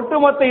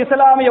ஒட்டுமொத்த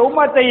இஸ்லாமிய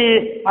உம்மத்தை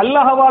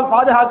அல்லாஹ்வால்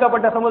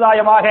பாதுகாக்கப்பட்ட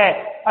சமுதாயமாக,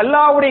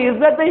 அல்லாஹ்வுடைய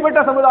இஸ்ஸத்தை பெற்ற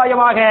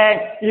சமுதாயமாக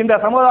இந்த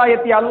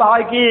சமுதாயத்தை அல்லாஹ்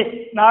ஆக்கி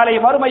நாளை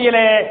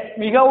மறுமையிலே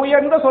மிக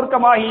உயர்ந்த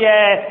சொர்க்கமாகிய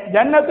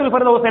ஜன்னத்துல்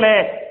ஃபிர்தௌஸிலே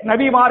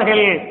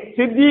நபிமார்கள்,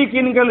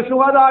 சித்தீகீன்கள்,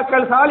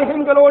 சுஹதாக்கள்,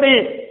 சாலிஹீன்களோடு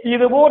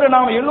இதுபோன்று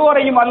நாம்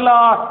எல்லோரையும்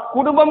அல்லாஹ்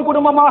குடும்பம்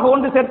குடும்பமாக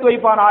ஒன்று சேர்த்து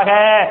வைப்பானாக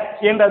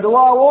என்ற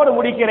துஆவோடு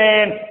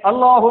முடிக்கிறேன்.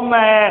 அல்லாஹும்ம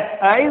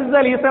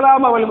ஐஸல்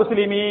இஸ்லாம் வல்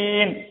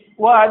முஸ்லிமீன்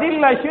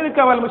وأذل الشرك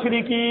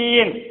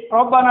والمشركين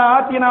ربنا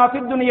آتنا في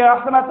الدنيا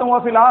حسنة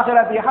وفي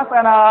الآخرة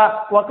حسنة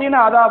وقنا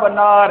عذاب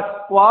النار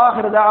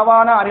وآخر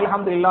دعوانا أن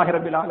الحمد لله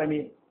رب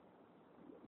العالمين.